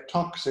look at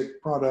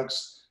toxic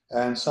products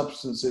and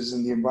substances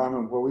in the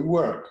environment where we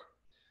work.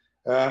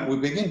 We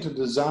begin to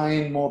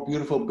design more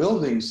beautiful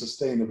buildings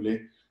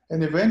sustainably,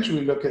 and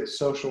eventually look at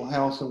social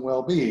health and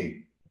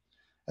well-being.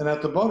 And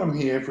at the bottom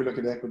here, if we look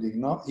at equity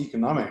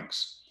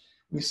economics,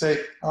 we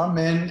say, are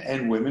men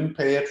and women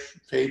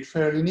paid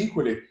fairly and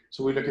equally?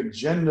 So we look at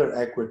gender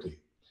equity.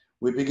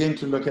 We begin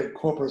to look at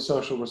corporate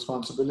social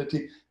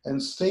responsibility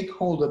and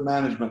stakeholder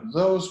management,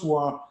 those who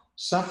are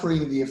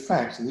suffering the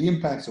effects, the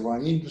impacts of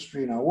our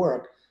industry and our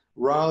work,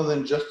 rather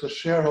than just the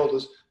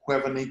shareholders who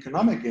have an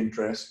economic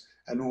interest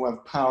and who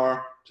have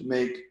power to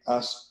make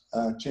us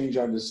change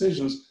our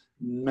decisions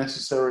not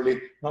necessarily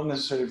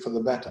for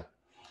the better.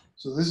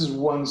 So this is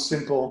one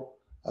simple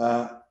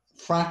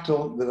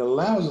fractal that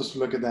allows us to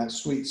look at that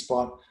sweet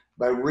spot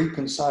by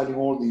reconciling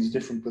all these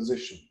different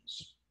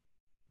positions.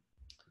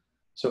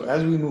 So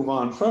as we move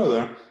on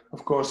further,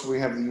 of course, we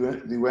have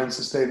the UN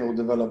Sustainable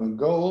Development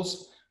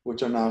Goals,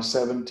 which are now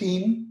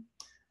 17,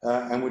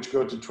 and which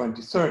go to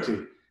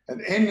 2030.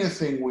 And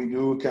anything we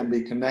do can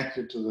be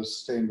connected to the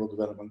Sustainable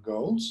Development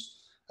Goals,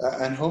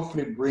 and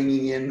hopefully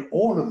bringing in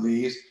all of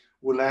these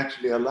will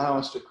actually allow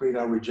us to create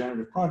our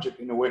regenerative project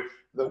in a way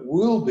that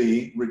will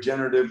be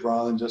regenerative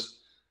rather than just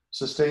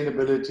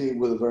sustainability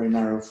with a very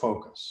narrow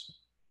focus.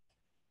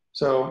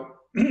 So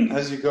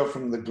as you go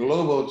from the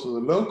global to the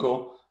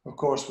local, of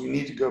course, we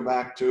need to go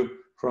back to,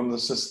 from the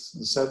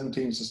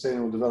 17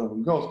 Sustainable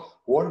Development Goals,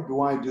 what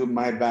do I do in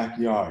my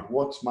backyard?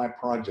 What's my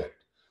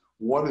project?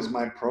 What is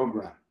my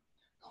program?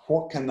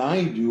 What can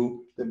I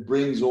do that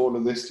brings all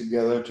of this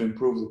together to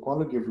improve the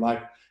quality of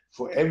life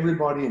for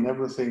everybody and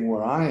everything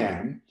where I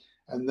am,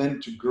 and then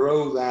to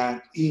grow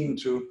that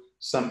into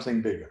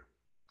something bigger?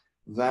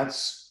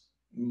 That's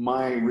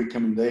my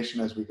recommendation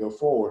as we go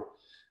forward.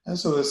 And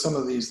so there's some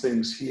of these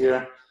things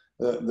here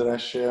that I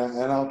share,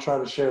 and I'll try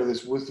to share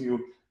this with you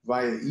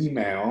via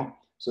email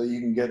so you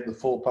can get the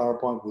full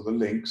PowerPoint with the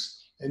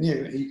links, and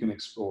you can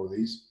explore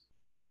these.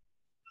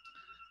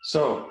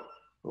 So,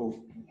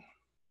 I'm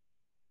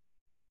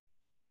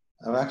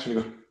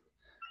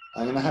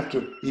going to have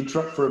to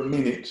interrupt for a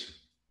minute.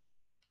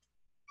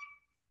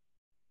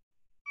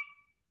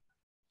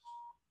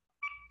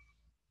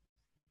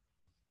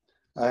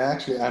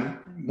 I'm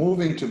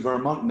moving to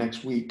Vermont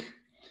next week.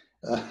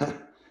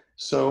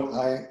 So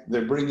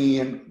they're bringing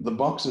in the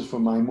boxes for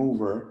my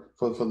mover,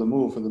 for the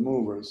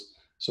movers.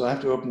 So I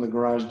have to open the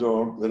garage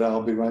door, but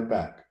I'll be right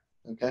back,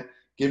 okay?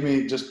 Give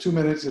me just 2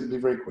 minutes, it'll be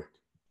very quick.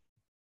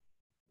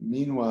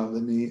 Meanwhile,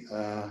 let me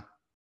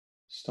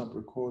stop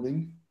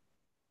recording.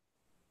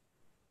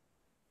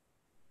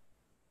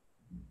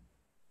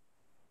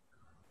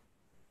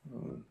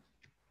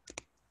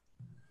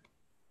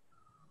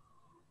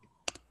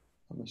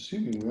 I'm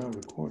assuming we are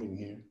recording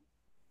here.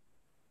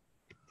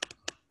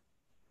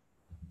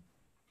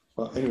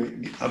 Well,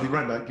 anyway, I'll be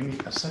right back. Give me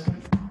a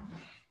second.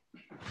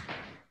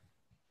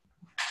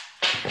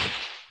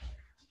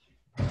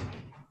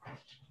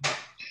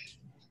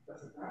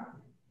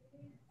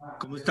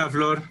 ¿Cómo está,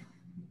 Flor?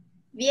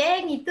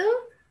 Bien, ¿y tú?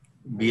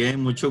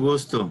 Bien, mucho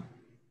gusto.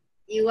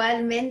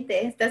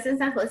 Igualmente, ¿estás en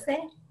San José?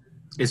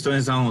 Estoy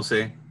en San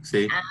José,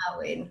 sí. Ah,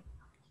 bueno,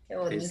 qué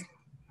bonito.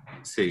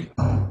 Sí.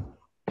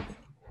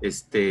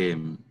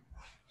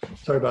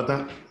 Sorry about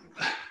that.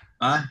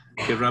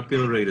 Qué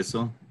rápido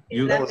regresó.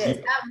 Estábamos No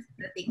fue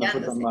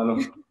platicando. tan malo.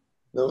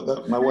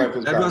 My wife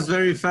is That back. was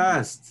very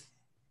fast.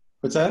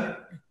 What's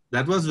that?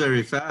 That was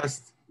very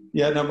fast.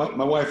 Yeah, no,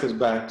 my wife is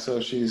back,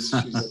 so she's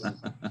oh,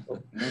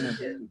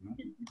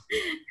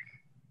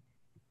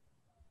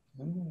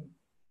 no.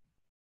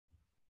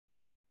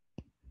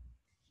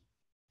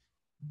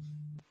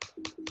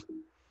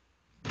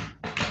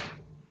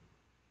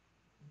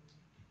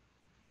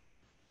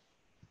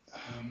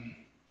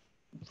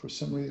 For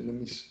some reason, let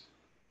me see.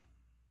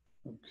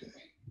 Okay.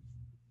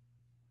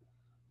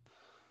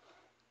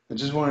 I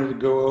just wanted to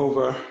go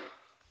over,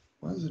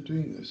 why is it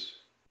doing this?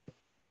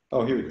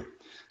 Oh, here we go.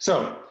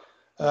 So,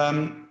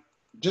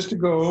 just to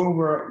go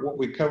over what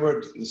we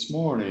covered this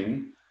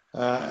morning,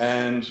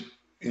 and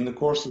in the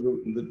course of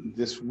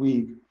this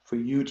week, for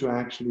you to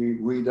actually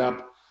read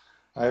up,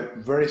 I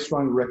very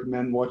strongly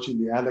recommend watching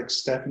the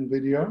Alex Steffen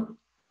video,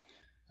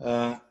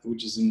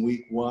 which is in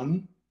week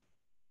 1.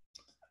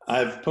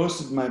 I've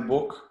posted my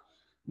book,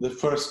 the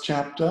first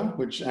chapter,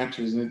 which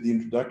actually is in the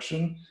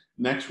introduction.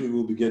 Next, we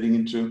will be getting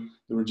into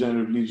the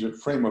Regenerative Leadership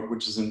Framework,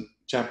 which is in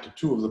chapter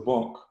 2 of the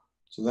book.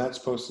 So that's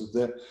posted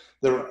there.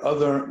 There are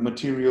other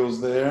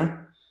materials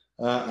there.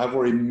 I've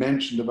already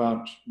mentioned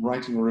about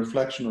writing a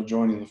reflection or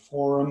joining the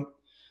forum.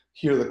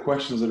 Here are the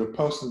questions that are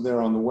posted there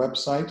on the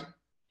website.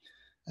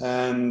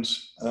 And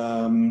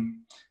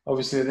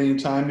obviously at any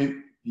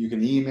time, you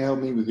can email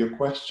me with your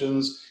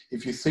questions.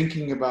 If you're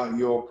thinking about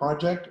your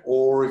project,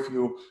 or if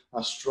you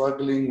are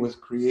struggling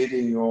with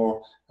creating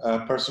your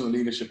personal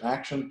leadership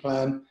action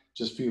plan,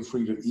 just feel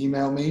free to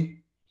email me.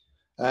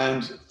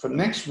 And for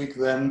next week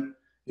then,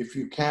 if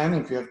you can,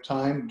 if you have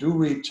time, do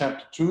read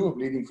chapter 2 of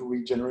Leading for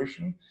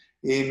Regeneration.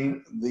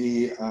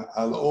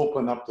 I'll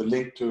open up the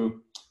link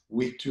to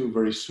week 2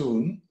 very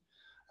soon.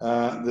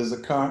 There's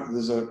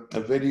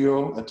a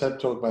video, a TED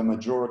Talk by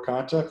Majora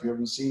Carter, if you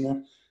haven't seen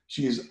her.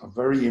 She is a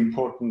very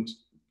important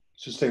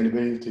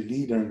sustainability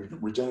leader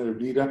and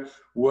regenerative leader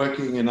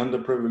working in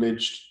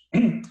underprivileged,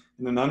 in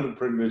an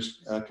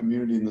underprivileged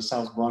community in the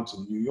South Bronx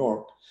of New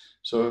York.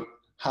 So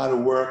how to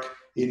work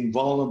in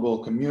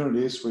vulnerable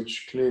communities,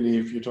 which clearly,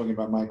 if you're talking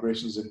about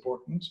migration, is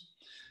important.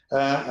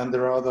 And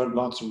there are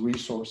lots of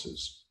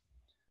resources.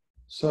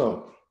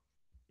 So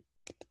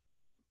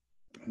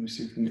let me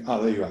see if we can,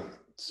 there you are.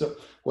 So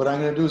what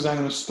I'm going to do is I'm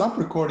going to stop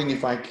recording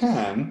if I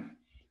can.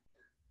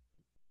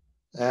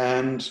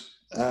 And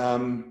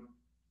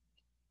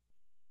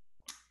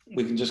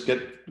we can just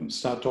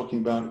start talking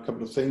about a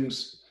couple of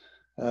things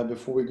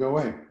before we go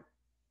away.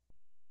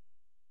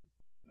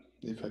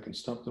 If I can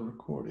stop the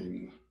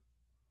recording.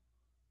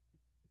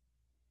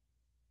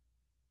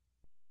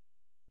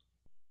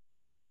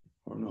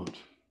 Or not.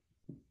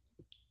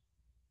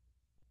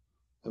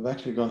 I've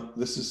actually got,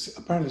 this is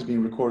apparently it's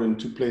being recorded in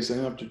 2 places.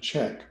 I have to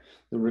check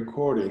the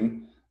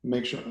recording,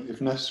 make sure,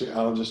 if necessary,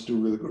 I'll just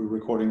do the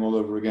recording all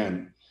over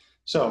again.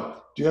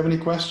 So, do you have any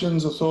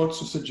questions or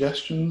thoughts or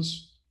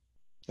suggestions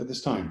at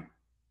this time?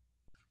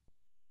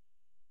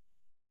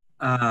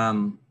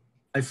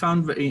 I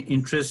found very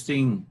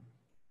interesting.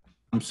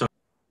 I'm sorry.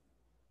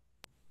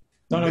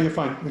 No, you're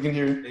fine. We can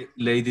hear you.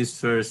 Ladies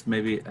first,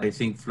 maybe. I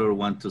think Flor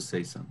wants to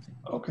say something.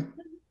 Okay.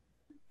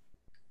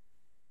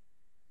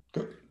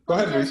 Go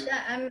ahead, Luis.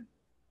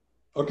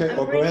 Okay,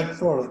 go ahead,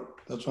 Flora.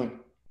 That's fine.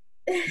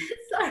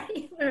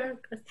 Sorry.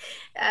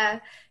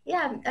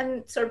 Yeah,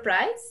 I'm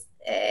surprised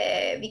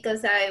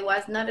because I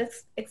was not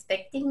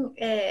expecting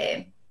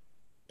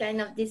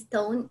kind of this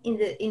tone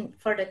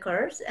for the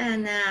course,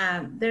 and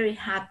very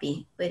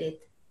happy with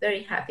it.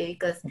 Very happy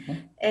because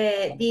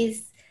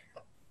this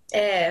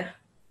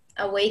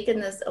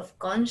awakeness of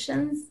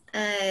conscience,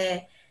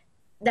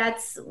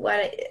 that's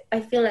what I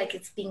feel like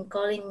it's been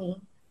calling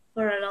me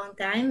for a long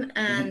time,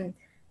 and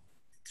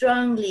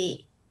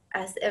strongly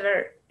as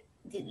ever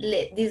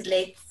these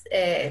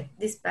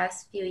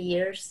past few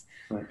years,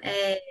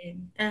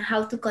 and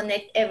how to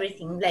connect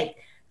everything, like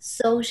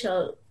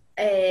social,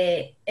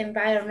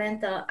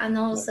 environmental, and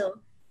also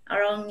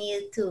our own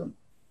need to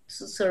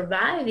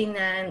survive in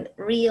a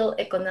real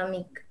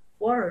economic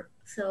world.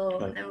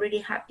 So I'm really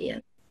happy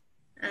and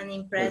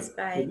impressed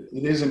by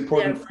it is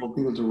important for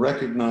people to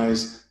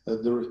recognize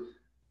that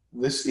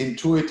this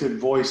intuitive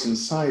voice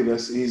inside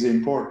us is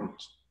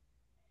important.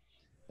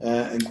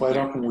 And quite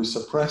often we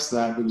suppress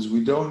that because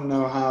we don't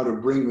know how to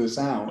bring this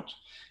out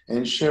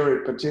and share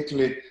it.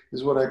 Particularly,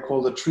 this is what I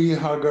call the tree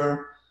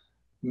hugger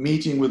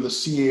meeting with the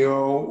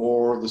CEO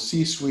or the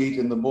C-suite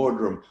in the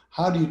boardroom.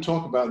 How do you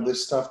talk about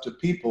this stuff to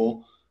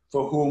people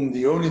for whom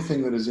the only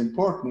thing that is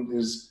important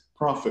is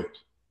profit,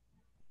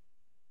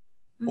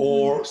 Mhm.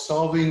 or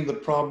solving the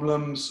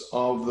problems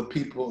of the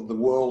people,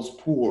 the world's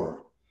poor.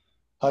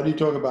 How do you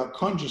talk about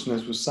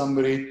consciousness with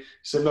somebody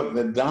said, look,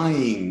 they're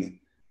dying?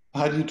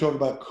 How do you talk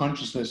about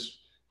consciousness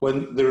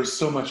when there is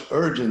so much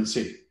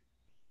urgency?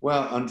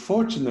 Well,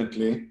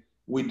 unfortunately,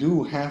 we do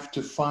have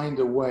to find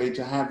a way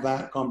to have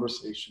that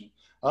conversation.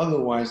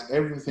 Otherwise,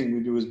 everything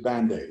we do is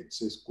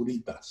band-aids, is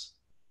curitas.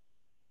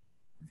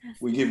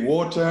 We give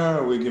water,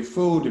 we give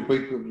food, we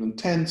put people in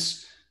tents,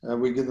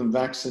 we give them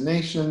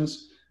vaccinations,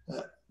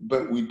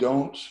 but we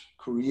don't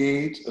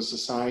create a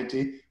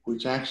society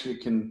which actually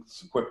can,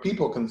 where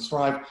people can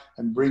thrive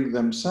and bring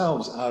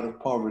themselves out of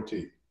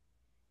poverty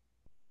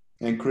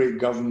and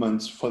create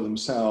governments for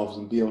themselves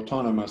and be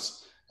autonomous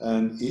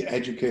and be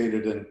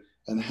educated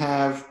and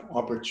have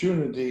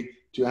opportunity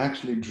to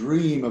actually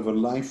dream of a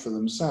life for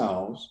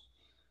themselves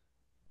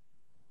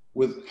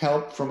with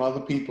help from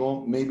other people,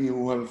 maybe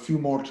who have a few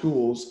more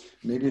tools,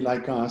 maybe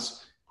like us,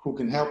 who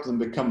can help them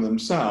become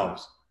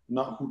themselves,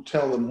 not who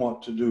tell them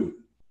what to do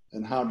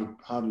and how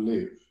to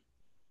live.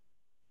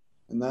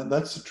 And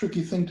that's a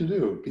tricky thing to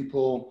do.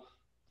 People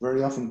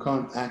very often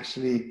can't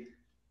actually,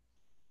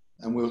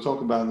 and we'll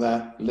talk about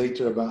that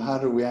later, about how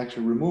do we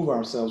actually remove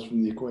ourselves from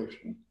the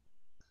equation.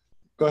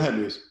 Go ahead,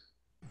 Luis.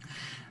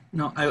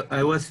 No,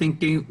 I was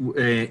thinking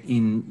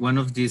in one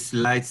of these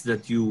slides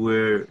that you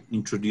were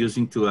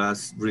introducing to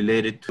us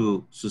related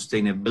to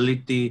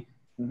sustainability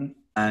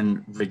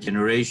and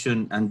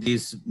regeneration, and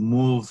this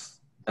move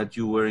that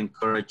you were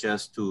encouraged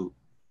us to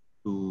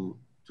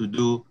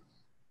do.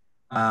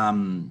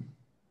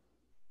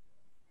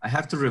 I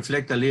have to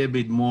reflect a little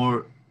bit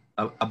more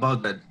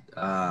about that.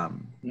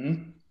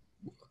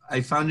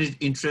 I found it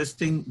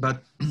interesting,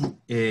 but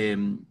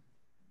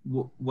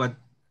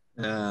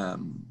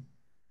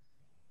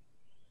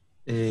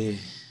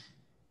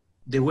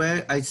the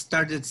way I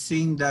started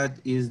seeing that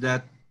is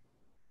that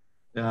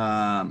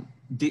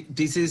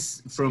this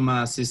is from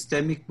a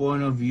systemic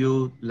point of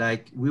view,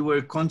 like we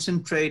were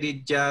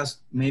concentrated just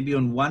maybe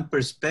on one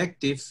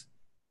perspective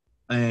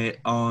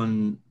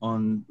on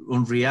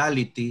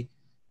reality,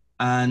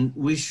 and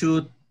we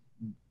should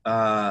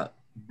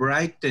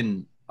brighten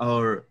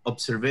our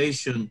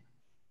observation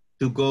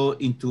to go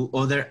into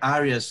other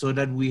areas so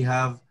that we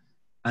have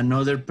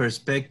another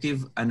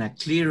perspective and a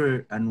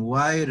clearer and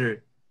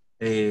wider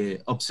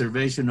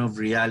observation of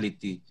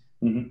reality.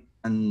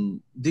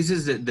 And this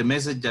is the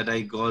message that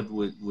I got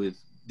with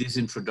this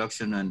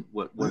introduction and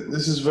what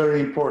This is very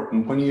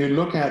important. When you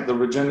look at the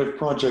Regenerative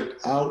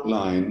Project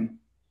outline,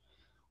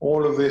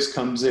 all of this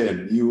comes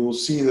in. You will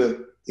see that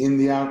in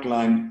the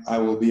outline, I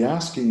will be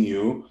asking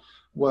you,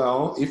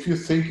 well, if you're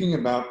thinking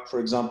about, for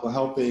example,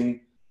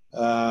 helping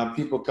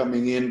people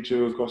coming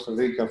into Costa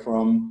Rica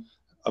from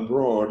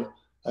abroad,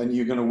 and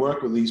you're going to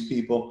work with these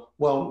people,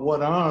 well,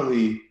 what are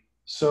the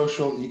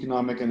social,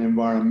 economic, and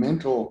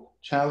environmental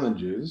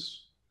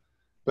challenges?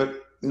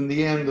 But in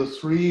the end,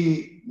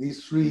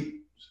 these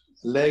three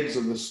legs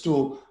of the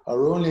stool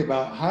are only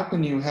about how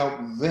can you help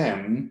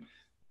them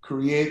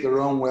create their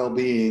own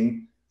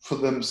well-being for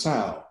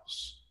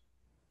themselves.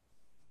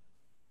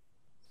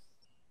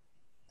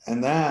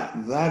 And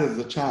that is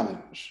the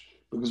challenge,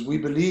 because we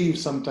believe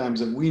sometimes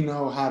that we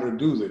know how to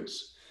do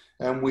this,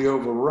 and we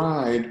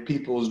override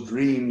people's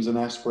dreams and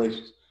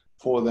aspirations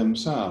for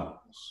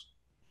themselves.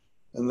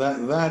 And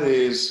that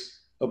is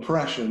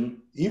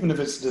oppression, even if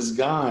it's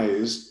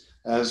disguised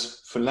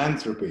as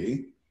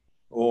philanthropy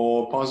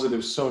or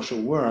positive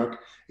social work.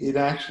 It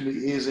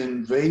actually is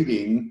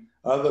invading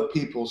other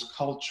people's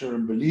culture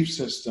and belief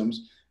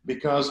systems,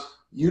 because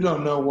you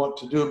don't know what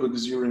to do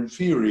because you're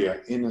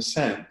inferior in a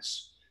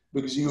sense,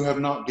 because you have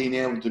not been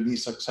able to be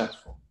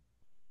successful.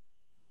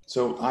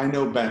 So I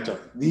know better.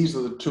 These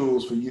are the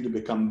tools for you to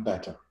become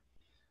better.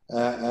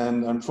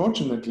 And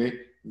unfortunately,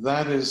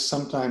 that is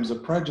sometimes a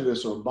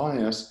prejudice or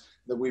bias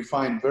that we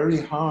find very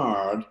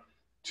hard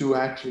to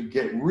actually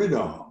get rid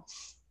of.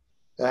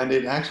 And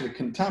it actually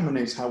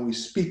contaminates how we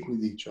speak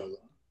with each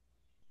other.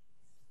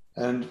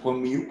 And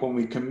when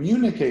we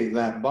communicate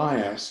that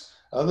bias,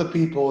 other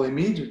people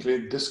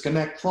immediately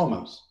disconnect from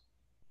us.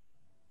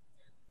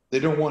 They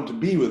don't want to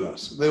be with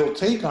us. They will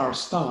take our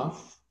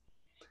stuff.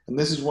 And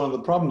this is one of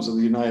the problems of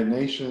the United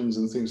Nations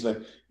and things like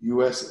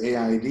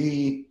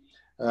USAID,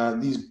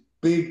 these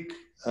big,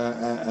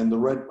 and the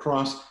Red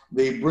Cross,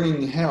 they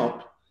bring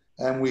help,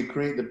 and we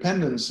create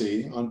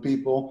dependency on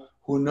people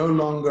who no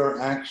longer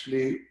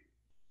actually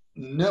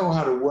know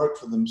how to work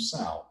for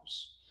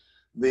themselves.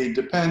 They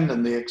depend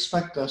and they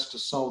expect us to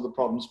solve the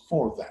problems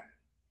for them.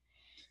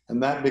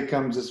 And that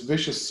becomes this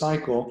vicious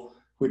cycle,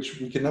 which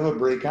we can never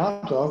break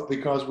out of,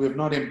 because we have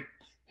not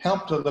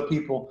helped other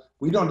people.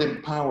 We don't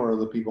empower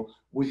other people.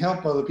 We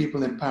help other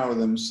people empower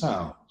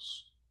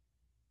themselves.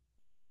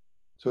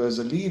 So as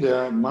a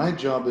leader, my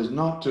job is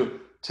not to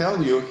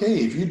tell you,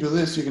 hey, if you do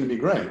this, you're going to be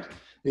great.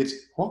 It's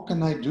what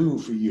can I do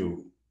for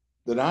you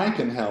that I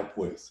can help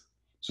with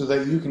so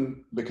that you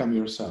can become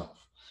yourself.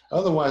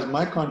 Otherwise,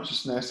 my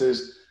consciousness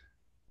is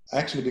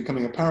actually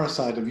becoming a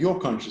parasite of your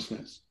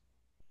consciousness.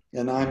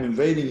 And I'm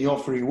invading your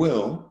free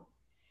will.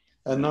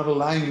 and not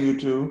allowing you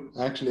to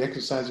actually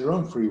exercise your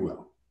own free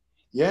will.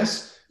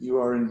 Yes, you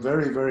are in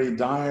very, very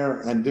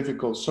dire and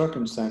difficult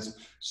circumstances,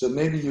 so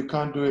maybe you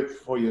can't do it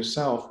for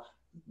yourself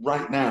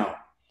right now,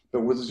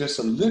 but with just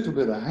a little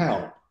bit of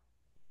help,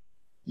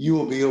 you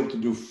will be able to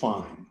do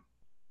fine.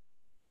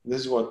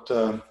 This is what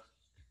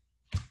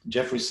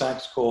Jeffrey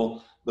Sachs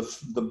called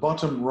the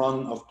bottom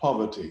rung of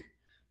poverty.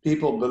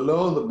 People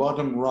below the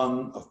bottom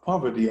rung of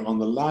poverty, on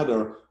the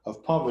ladder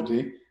of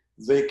poverty,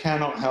 they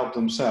cannot help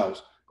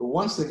themselves. But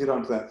once they get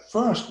onto that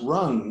first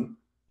rung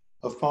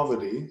of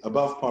poverty,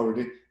 above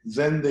poverty,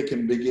 then they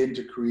can begin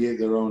to create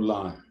their own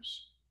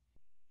lives.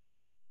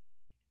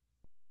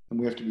 And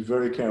we have to be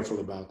very careful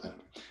about that.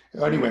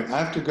 Anyway, I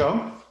have to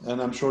go,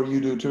 and I'm sure you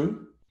do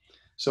too.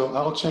 So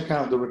I'll check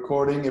out the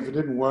recording. If it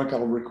didn't work,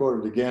 I'll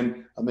record it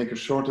again. I'll make a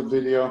shorter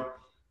video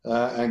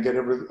and get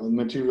every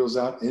materials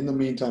out. In the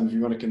meantime, if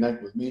you want to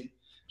connect with me,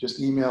 just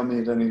email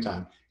me at any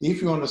time.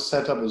 If you want to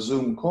set up a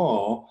Zoom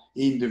call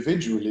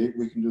individually,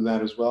 we can do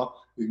that as well.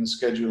 We can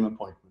schedule an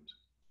appointment.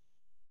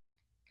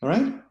 All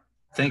right?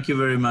 Thank you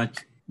very much.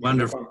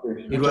 Wonderful.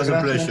 It was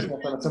a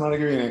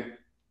pleasure.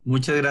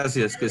 Muchas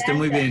gracias. Que esté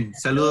muy bien.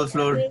 Saludos,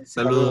 Flor.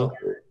 Saludos.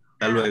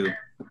 Hasta luego.